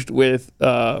charged with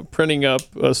printing up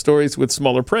stories with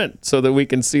smaller print so that we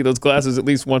can see those glasses at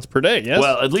least once per day. Yes.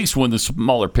 Well, at least when the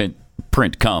smaller print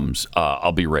comes,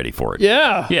 I'll be ready for it.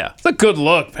 Yeah. It's a good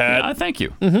look, Pat. Yeah, thank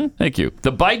you. Thank you.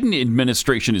 The Biden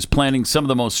administration is planning some of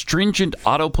the most stringent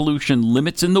auto pollution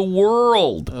limits in the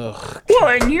world.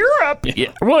 Well, in Europe.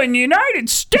 Yeah. Well, in the United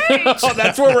States.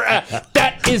 That's where we're at.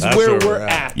 That's where we're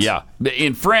at. Yeah.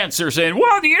 In France, they're saying,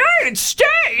 well, the United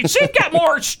States, they've got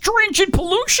more stringent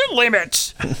pollution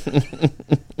limits.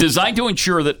 Designed to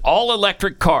ensure that all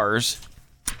electric cars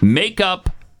make up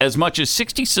as much as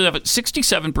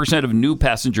 67% of new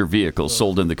passenger vehicles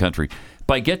sold in the country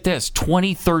by, get this,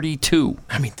 2032.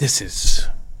 I mean, this is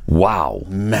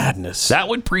madness. That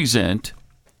would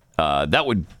that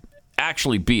would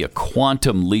actually be a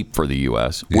quantum leap for the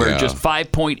U.S., where just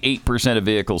 5.8% of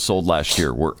vehicles sold last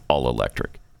year were all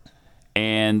electric.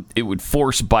 And it would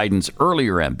force Biden's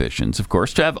earlier ambitions, of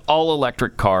course, to have all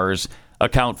electric cars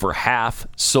account for half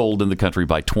sold in the country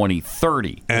by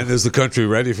 2030. And is the country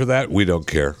ready for that? We don't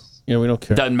care. Yeah, we don't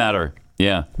care. Doesn't matter.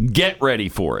 Yeah. Get ready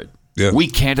for it. Yeah. We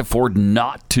can't afford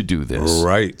not to do this.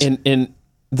 Right. And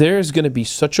there's going to be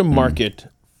such a market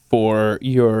for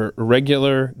your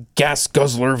regular gas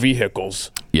guzzler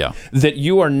vehicles. Yeah. That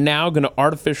you are now going to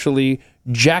artificially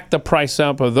jack the price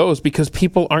up of those because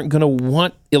people aren't going to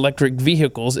want electric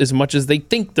vehicles as much as they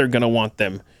think they're going to want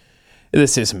them.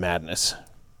 This is madness.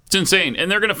 It's insane. And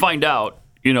they're going to find out,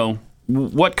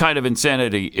 what kind of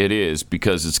insanity it is,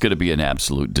 because it's going to be an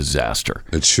absolute disaster.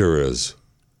 It sure is.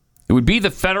 It would be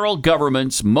the federal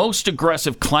government's most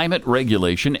aggressive climate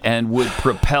regulation and would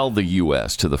propel the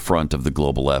U.S. to the front of the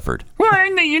global effort. We're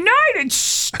in the United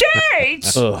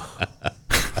States!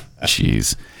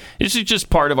 Jeez. This is just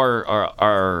part of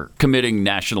our committing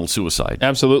national suicide.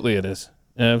 Absolutely it is.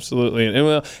 Absolutely. And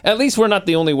well, at least we're not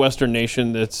the only Western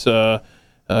nation that's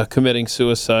committing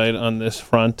suicide on this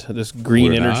front, this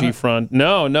green energy front.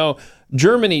 No.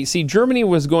 Germany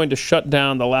was going to shut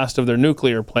down the last of their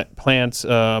nuclear plants,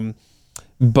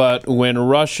 but when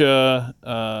Russia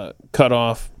cut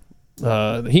off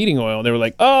the heating oil, they were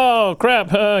like, oh,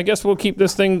 crap, I guess we'll keep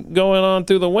this thing going on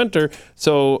through the winter.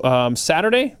 So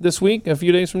Saturday, this week, a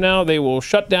few days from now, they will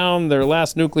shut down their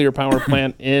last nuclear power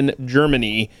plant in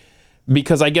Germany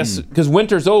because because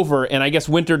winter's over, and I guess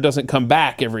winter doesn't come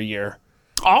back every year.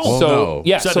 Oh,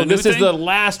 so this is the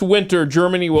last winter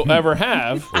Germany will ever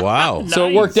have. Wow. So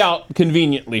it worked out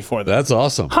conveniently for them. That's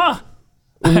awesome. Huh.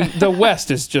 The West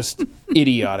is just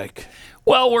idiotic.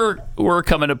 Well, we're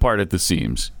coming apart at the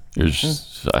seams.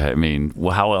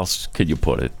 How else could you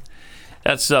put it?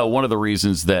 That's one of the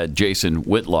reasons that Jason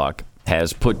Whitlock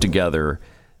has put together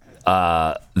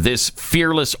this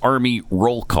Fearless Army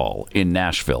roll call in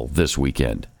Nashville this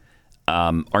weekend.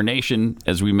 Our nation,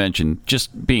 as we mentioned,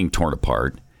 just being torn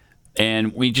apart,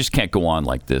 and we just can't go on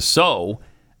like this. So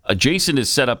Jason has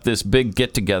set up this big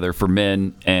get-together for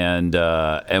men and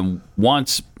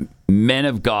wants men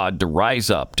of God to rise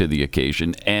up to the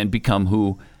occasion and become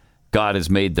who God has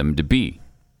made them to be.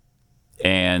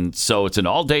 And so it's an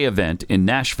all-day event in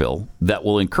Nashville that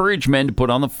will encourage men to put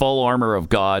on the full armor of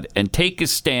God and take a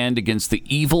stand against the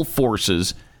evil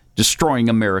forces destroying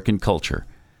American culture.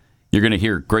 You're going to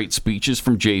hear great speeches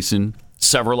from Jason,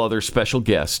 several other special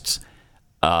guests,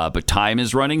 but time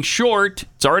is running short.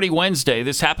 It's already Wednesday.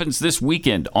 This happens this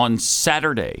weekend on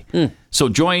Saturday. So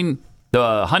join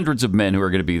the hundreds of men who are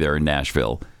going to be there in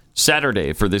Nashville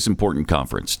Saturday for this important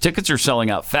conference. Tickets are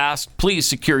selling out fast. Please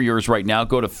secure yours right now.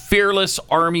 Go to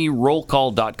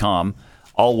fearlessarmyrollcall.com.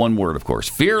 All one word, of course.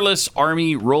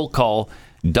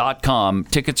 fearlessarmyrollcall.com.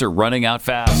 Tickets are running out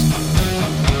fast.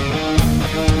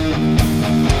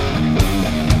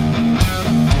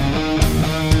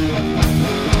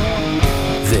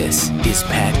 This is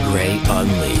Pat Gray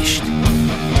Unleashed.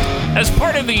 As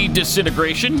part of the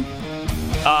disintegration,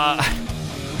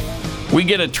 we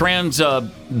get a trans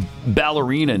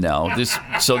ballerina now. This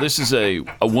is a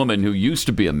woman who used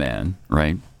to be a man,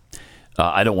 right?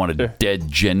 I don't want to dead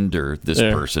gender this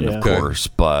person, of course,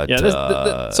 but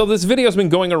so this video's been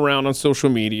going around on social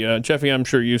media. Jeffy, I'm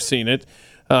sure you've seen it.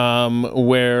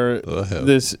 Where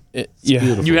this,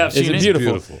 you have seen it.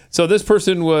 Beautiful. So this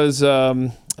person was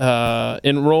allowed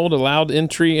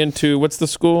entry into what's the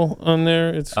school on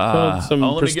there? It's called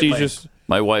some prestigious.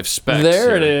 My wife's specs.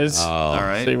 There it is. All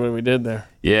right. See what we did there.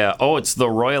 Yeah. Oh, it's the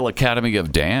Royal Academy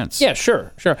of Dance. Yeah,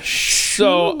 sure. So,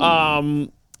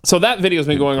 so that video's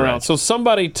been going around. So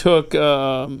somebody took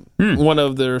one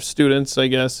of their students, I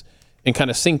guess, and kind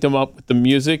of synced them up with the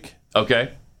music.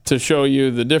 Okay. To show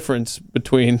you the difference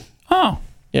between. Oh.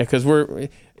 Yeah, because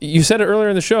you said it earlier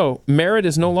in the show. Merit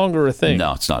is no longer a thing.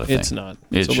 No, it's not a thing. It's not.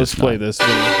 It's so let's play this.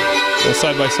 So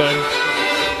side by side.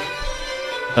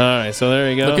 All right, so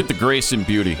there you go. Look at the grace and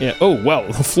beauty. Yeah. Oh, wow.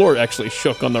 The floor actually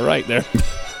shook on the right there.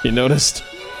 You noticed?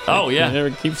 Oh, yeah. There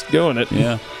it keeps doing it.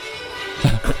 Yeah.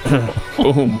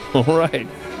 Boom. All right.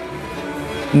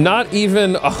 Not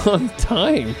even on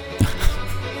time.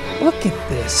 Look at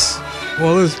this.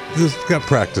 Well, this got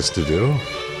practice to do.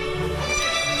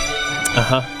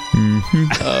 Okay.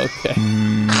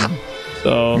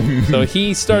 So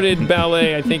he started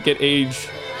ballet, I think, at age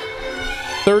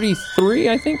 33,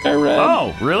 I think I read.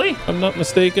 Oh, really? If I'm not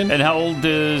mistaken. And how old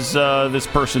is this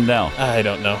person now? I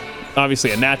don't know. Obviously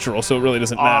a natural, so it really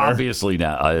doesn't matter. Obviously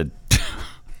not.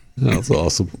 That's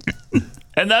awesome.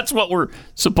 And that's what we're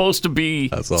supposed to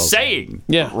be saying.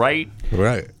 Yeah. Right?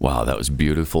 Right. Wow, that was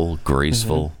beautiful,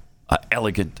 graceful,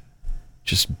 elegant,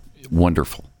 just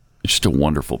wonderful. Just a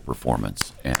wonderful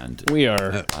performance. And we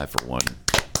are, I, for one,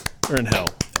 we're in hell.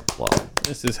 Applaud.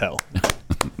 This is hell.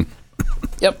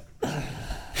 Yep.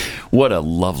 What a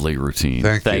lovely routine.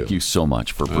 Thank you so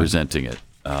much for presenting it.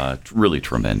 Really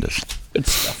tremendous. Good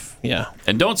stuff. Yeah.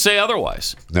 And don't say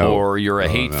otherwise. No. Or you're a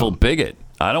hateful bigot.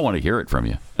 I don't want to hear it from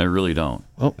you. I really don't.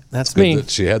 Well, that's me. That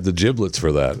she had the giblets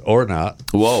for that. Or not.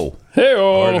 Whoa.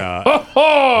 Hey-oh. Or not. Thank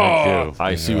you.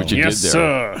 I see what you did there.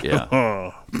 Sir.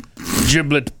 Yeah.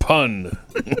 Giblet pun.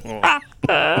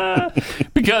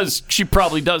 Because she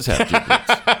probably does have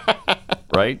giblets.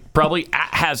 Right? Probably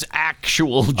has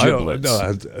actual giblets.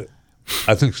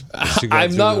 I think she got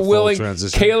I'm not willing.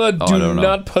 Transition. Kayla, do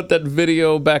not put that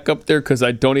video back up there because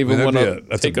I don't even want to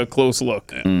take a close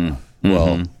look.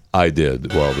 Well, I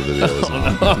did while the video was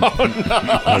on.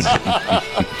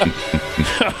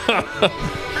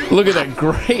 Look at that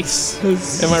grace.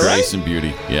 Am I right? Grace and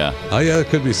beauty, yeah. Oh, yeah, there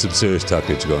could be some serious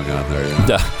tuckage going on there.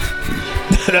 Yeah.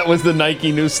 That was the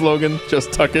Nike new slogan,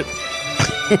 just tuck it.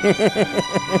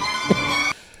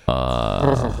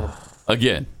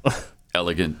 Again,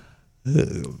 elegant,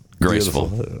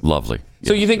 graceful, lovely.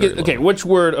 So you think, which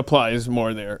word applies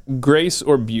more there? Grace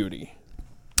or beauty?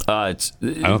 I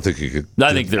don't think you could.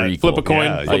 I think they're equal. Flip a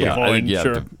coin.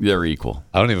 Sure. They're equal.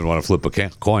 I don't even want to flip a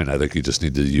coin. I think you just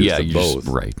need to use them both.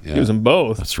 Right. Yeah. Use them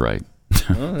both. That's right.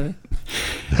 All right.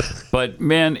 But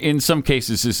man, in some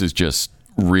cases, this is just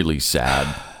really sad.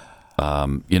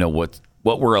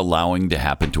 What we're allowing to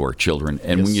happen to our children,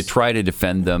 and when you try to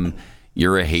defend them,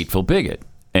 you're a hateful bigot,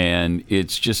 and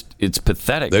it's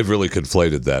pathetic. They've really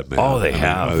conflated that, man. Oh, they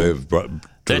have. They've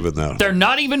driven that. They're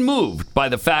not even moved by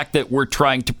the fact that we're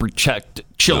trying to protect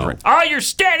children. No. Oh, you're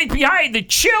standing behind the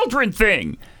children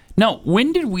thing. No,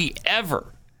 when did we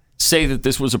ever say that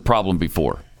this was a problem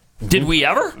before? Did we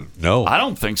ever? No. I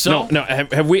don't think so. No.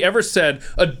 Have we ever said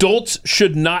adults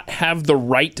should not have the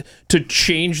right to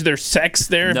change their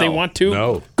sex if they want to?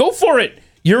 No. Go for it.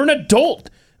 You're an adult.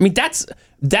 I mean,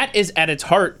 that is at its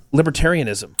heart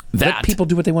libertarianism. Let people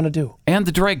do what they want to do. And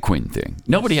the drag queen thing.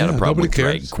 Nobody had a problem with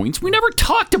drag queens. We never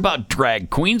talked about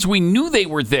drag queens. We knew they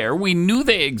were there. We knew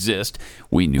they exist.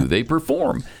 We knew they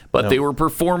perform. But they were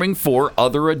performing for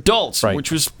other adults,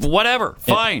 which was whatever.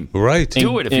 Fine. Right.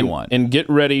 Do it if you want. And get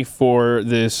ready for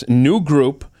this new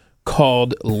group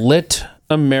called Let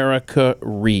America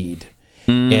Read.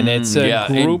 And it's a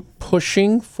group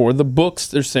pushing for the books.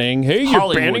 They're saying, hey,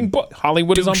 you're banning books.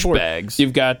 Hollywood is on board. Bags.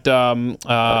 You've got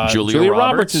Julia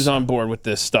Roberts is on board with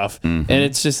this stuff. And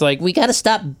it's just like, we got to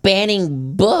stop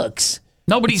banning books.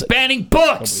 Nobody's banning books.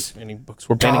 Nobody's banning books.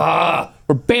 We're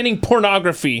banning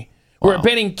pornography. Wow. We're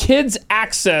banning kids'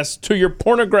 access to your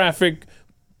pornographic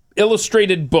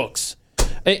illustrated books.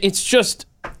 It's just...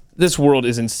 This world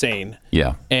is insane.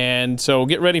 Yeah. And so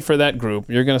get ready for that group.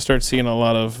 You're going to start seeing a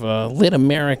lot of Let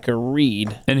America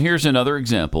Read. And here's another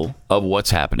example of what's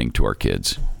happening to our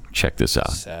kids. Check this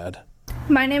out. Sad.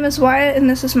 My name is Wyatt, and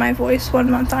this is my voice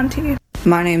 1 month on T.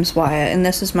 My name's Wyatt, and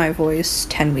this is my voice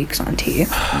 10 weeks on T.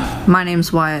 My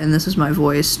name's Wyatt, and this is my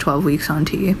voice 12 weeks on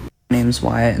T. My name's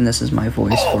Wyatt, and this is my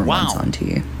voice 4 months on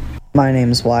T. My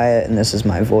name's Wyatt, and this is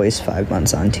my voice 5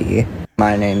 months on T.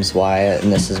 My name's Wyatt,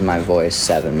 and this is my voice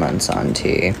 7 months on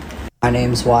T. My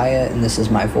name's Wyatt, and this is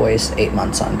my voice 8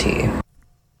 months on T.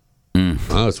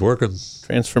 Oh, it's working.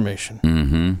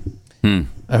 Transformation.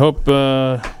 I hope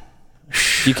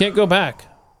you can't go back.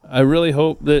 I really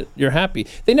hope that you're happy.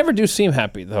 They never do seem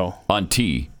happy, though. On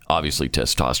T, obviously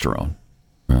testosterone.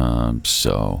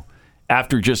 So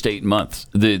after just 8 months,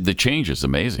 the change is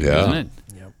amazing, isn't it?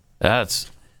 Yep.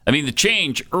 The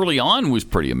change early on was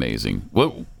pretty amazing.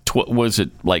 What was it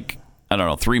like? I don't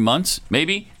know, 3 months,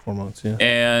 maybe? 4 months, yeah.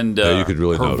 And you could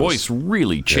really her notice. voice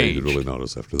really changed. Yeah, you could really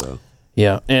notice after that.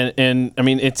 Yeah, and I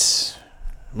mean, it's,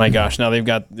 my gosh, now they've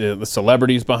got the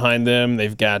celebrities behind them.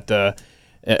 They've got,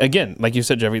 again, like you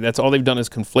said, Jeffrey, that's all they've done is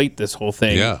conflate this whole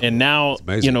thing. Yeah, and now,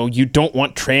 you don't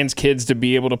want trans kids to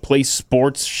be able to play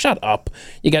sports. Shut up.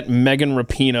 You got Megan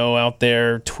Rapinoe out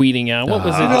there tweeting out. What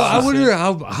was it? I wonder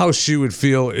how she would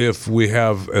feel if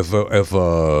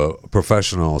a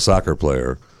professional soccer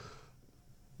player,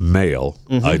 male,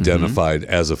 identified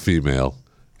as a female,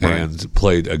 and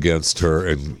played against her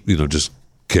and just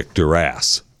kicked her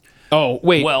ass. Oh,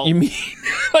 wait. Well, you mean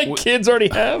like kids already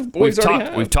have? Boys already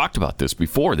have? We've talked about this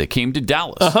before. They came to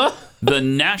Dallas. The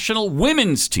national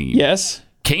women's team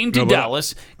came to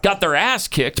Dallas, got their ass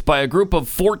kicked by a group of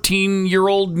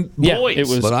 14-year-old boys. It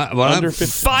was under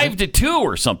 5-2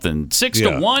 or something,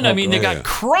 6-1. I mean, they got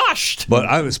crushed. But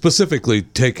I'm specifically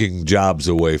taking jobs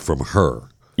away from her.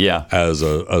 Yeah, as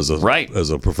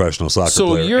a professional soccer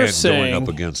player, you're and saying, going up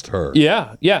against her.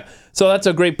 Yeah. So that's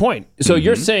a great point. So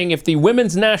you're saying if the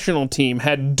women's national team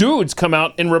had dudes come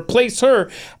out and replace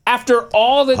her after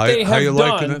all that they have done, how you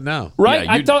liking it now? Right?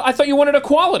 Yeah, I thought you wanted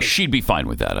equality. She'd be fine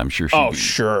with that. I'm sure she'd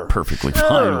be perfectly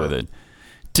fine with it.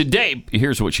 Today,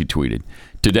 here's what she tweeted.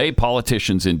 Today,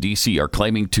 politicians in D.C. are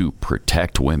claiming to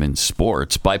protect women's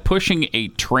sports by pushing a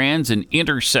trans and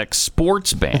intersex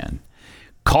sports ban.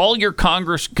 Call your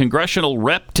congressional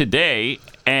rep today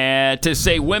to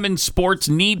say women's sports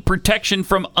need protection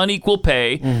from unequal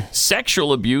pay,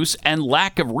 sexual abuse, and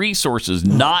lack of resources,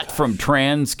 not from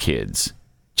trans kids.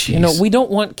 You know, we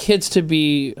don't want kids to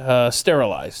be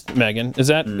sterilized, Megan. Is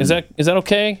that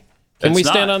okay? Can It's we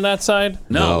stand not. on that side?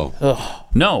 No.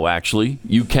 No, actually,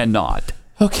 you cannot.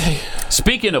 Okay.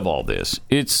 Speaking of all this,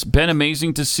 it's been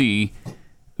amazing to see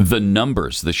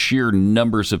the sheer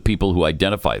numbers of people who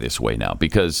identify this way now,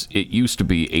 because it used to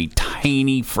be a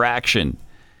tiny fraction.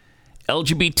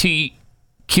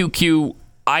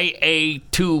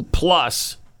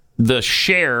 LGBTQIA2+, the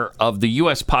share of the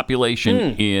U.S.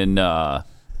 population in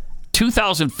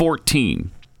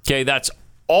 2014, okay, that's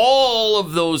all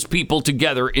of those people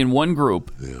together in one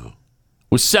group,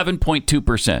 was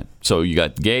 7.2%. So you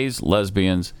got gays,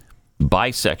 lesbians,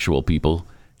 bisexual people,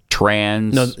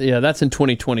 trans. No, yeah, that's in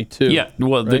 2022. Yeah,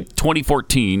 well, the right?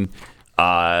 2014,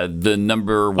 the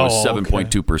number was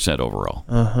 7.2% overall.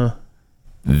 Uh-huh.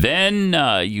 Then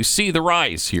you see the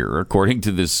rise here, according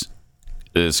to this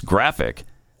graphic.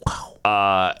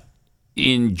 Wow.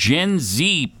 In Gen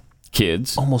Z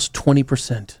kids, almost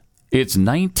 20%. It's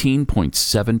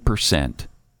 19.7%.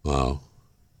 Wow.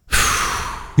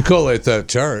 You collate that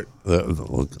chart.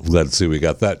 Let's see, we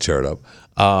got that chart up.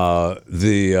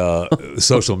 The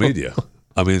social media.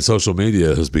 I mean, social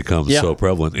media has become so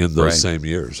prevalent in those same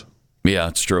years. Yeah,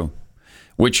 it's true.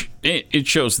 Which it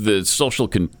shows the social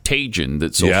contagion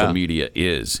that social media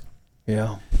is.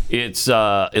 Yeah. It's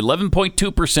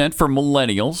 11.2% for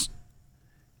millennials.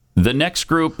 The next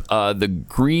group, the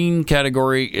green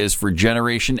category, is for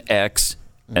Generation X,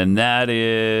 and that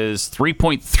is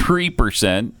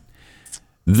 3.3%.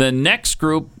 The next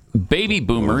group, baby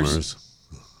boomers.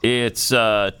 It's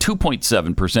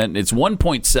 2.7%. And it's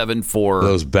 1.7% for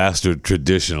those bastard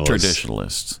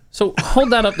traditionalists. So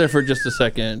hold that up there for just a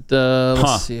second.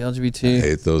 Let's see, LGBT. I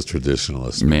hate those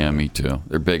traditionalists. Man, me too.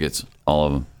 They're bigots, all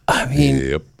of them. I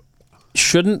mean,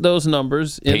 shouldn't those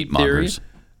numbers, in Hate theory, mongers.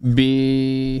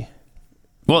 be...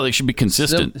 Well, they should be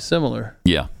consistent. Similar.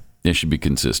 Yeah, they should be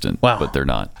consistent. Wow. But they're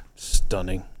not.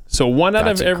 Stunning. So one out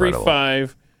That's of every incredible.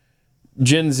 5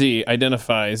 Gen Z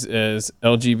identifies as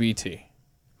LGBT.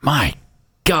 My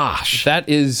gosh. That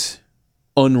is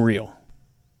unreal.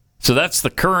 So that's the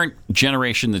current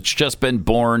generation that's just been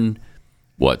born,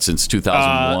 since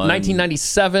 2001?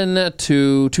 1997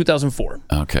 to 2004.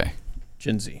 Okay.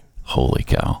 Gen Z. Holy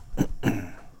cow.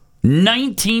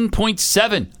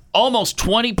 19.7. Almost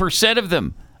 20% of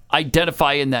them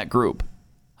identify in that group.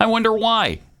 I wonder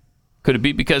why. Could it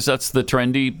be because that's the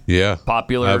trendy,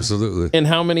 popular, absolutely. And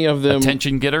how many of them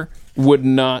attention getter would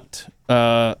not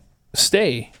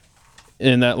stay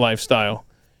in that lifestyle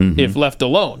if left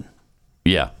alone?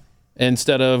 Yeah.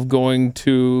 Instead of going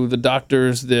to the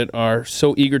doctors that are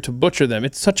so eager to butcher them.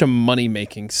 It's such a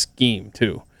money-making scheme,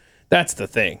 too. That's the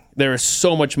thing. There is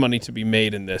so much money to be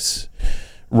made in this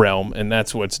realm, and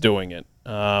that's what's doing it.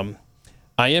 I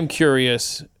am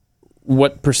curious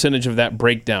what percentage of that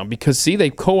breakdown, because, see, they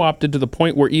co-opted to the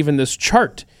point where even this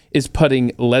chart is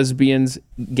putting lesbians,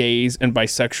 gays, and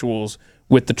bisexuals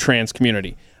with the trans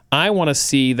community. I want to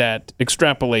see that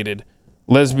extrapolated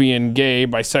lesbian, gay,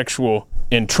 bisexual,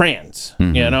 and trans.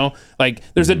 You know, like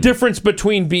there's a difference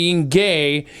between being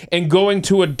gay and going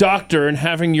to a doctor and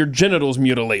having your genitals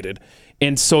mutilated.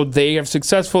 And so they have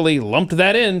successfully lumped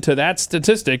that into that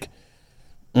statistic.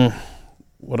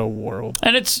 What a world.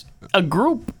 And it's a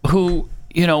group who,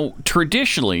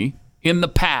 traditionally in the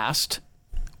past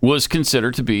was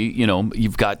considered to be,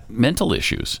 you've got mental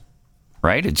issues,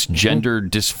 right? It's gender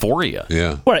dysphoria.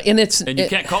 Yeah. Right, and you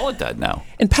can't call it that now.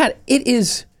 And Pat, it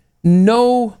is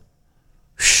no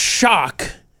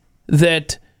shock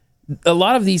that a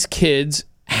lot of these kids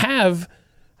have,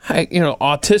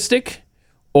 autistic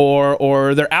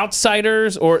or they're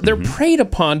outsiders or they're preyed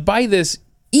upon by this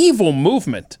evil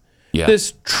movement. Yeah.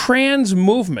 This trans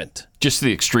movement. Just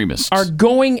the extremists are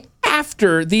going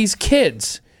after these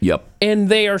kids. Yep. And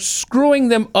they are screwing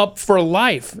them up for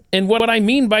life. And what I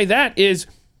mean by that is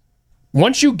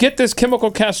once you get this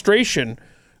chemical castration,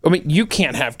 I mean, you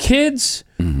can't have kids.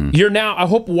 You're now,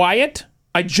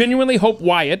 I genuinely hope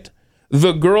Wyatt,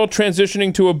 the girl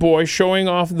transitioning to a boy, showing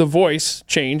off the voice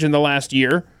change in the last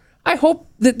year, I hope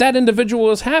that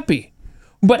individual is happy.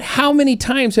 But how many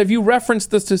times have you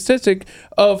referenced the statistic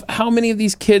of how many of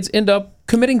these kids end up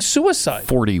committing suicide?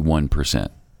 41%.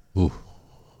 Ooh.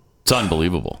 It's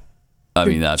unbelievable. I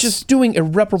mean, that's just doing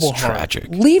irreparable harm.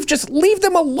 Tragic. Just leave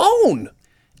them alone.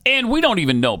 And we don't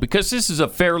even know, because this is a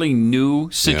fairly new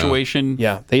situation.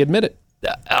 Yeah, they admit it.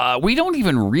 We don't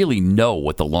even really know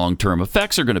what the long-term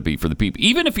effects are going to be for the people.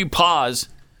 Even if you pause,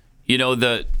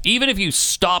 even if you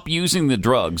stop using the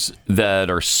drugs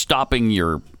that are stopping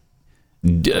your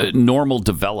normal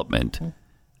development,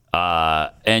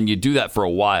 and you do that for a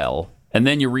while, and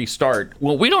then you restart.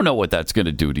 Well, we don't know what that's going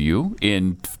to do to you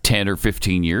in 10 or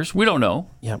 15 years. We don't know.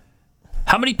 Yep.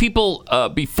 How many people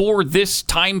before this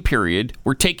time period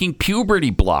were taking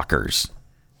puberty blockers?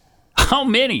 How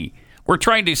many were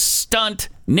trying to stunt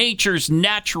nature's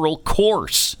natural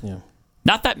course? Yeah.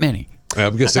 Not that many.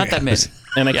 I'm guessing. Not that many.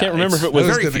 And I can't remember if it was I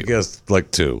was very going to few. guess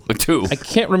like 2. I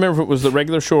can't remember if it was the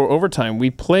regular show or overtime. We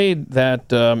played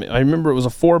that. I remember it was a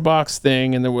 4-box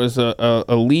thing, and there was a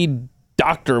lead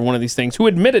doctor of one of these things who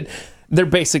admitted they're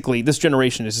basically, this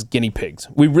generation is guinea pigs.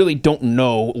 We really don't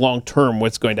know long term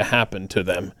what's going to happen to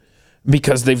them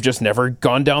because they've just never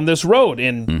gone down this road.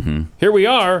 And here we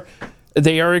are.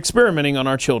 They are experimenting on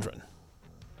our children.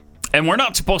 And we're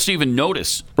not supposed to even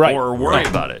notice or worry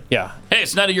about it. Yeah. Hey,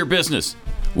 it's none of your business.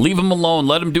 Leave them alone.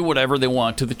 Let them do whatever they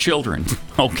want to the children.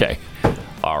 Okay.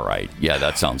 All right. Yeah,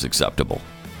 that sounds acceptable.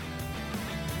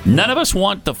 None of us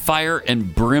want the fire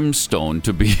and brimstone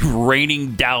to be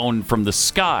raining down from the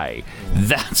sky.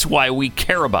 That's why we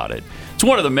care about it. It's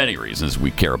one of the many reasons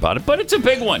we care about it, but it's a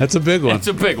big one. That's a big one. It's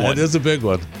a big one. It is a big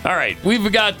one. All right.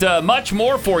 We've got much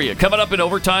more for you coming up in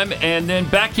overtime, and then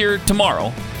back here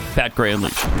tomorrow, Pat Gray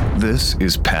Unleashed. This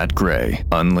is Pat Gray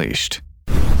Unleashed.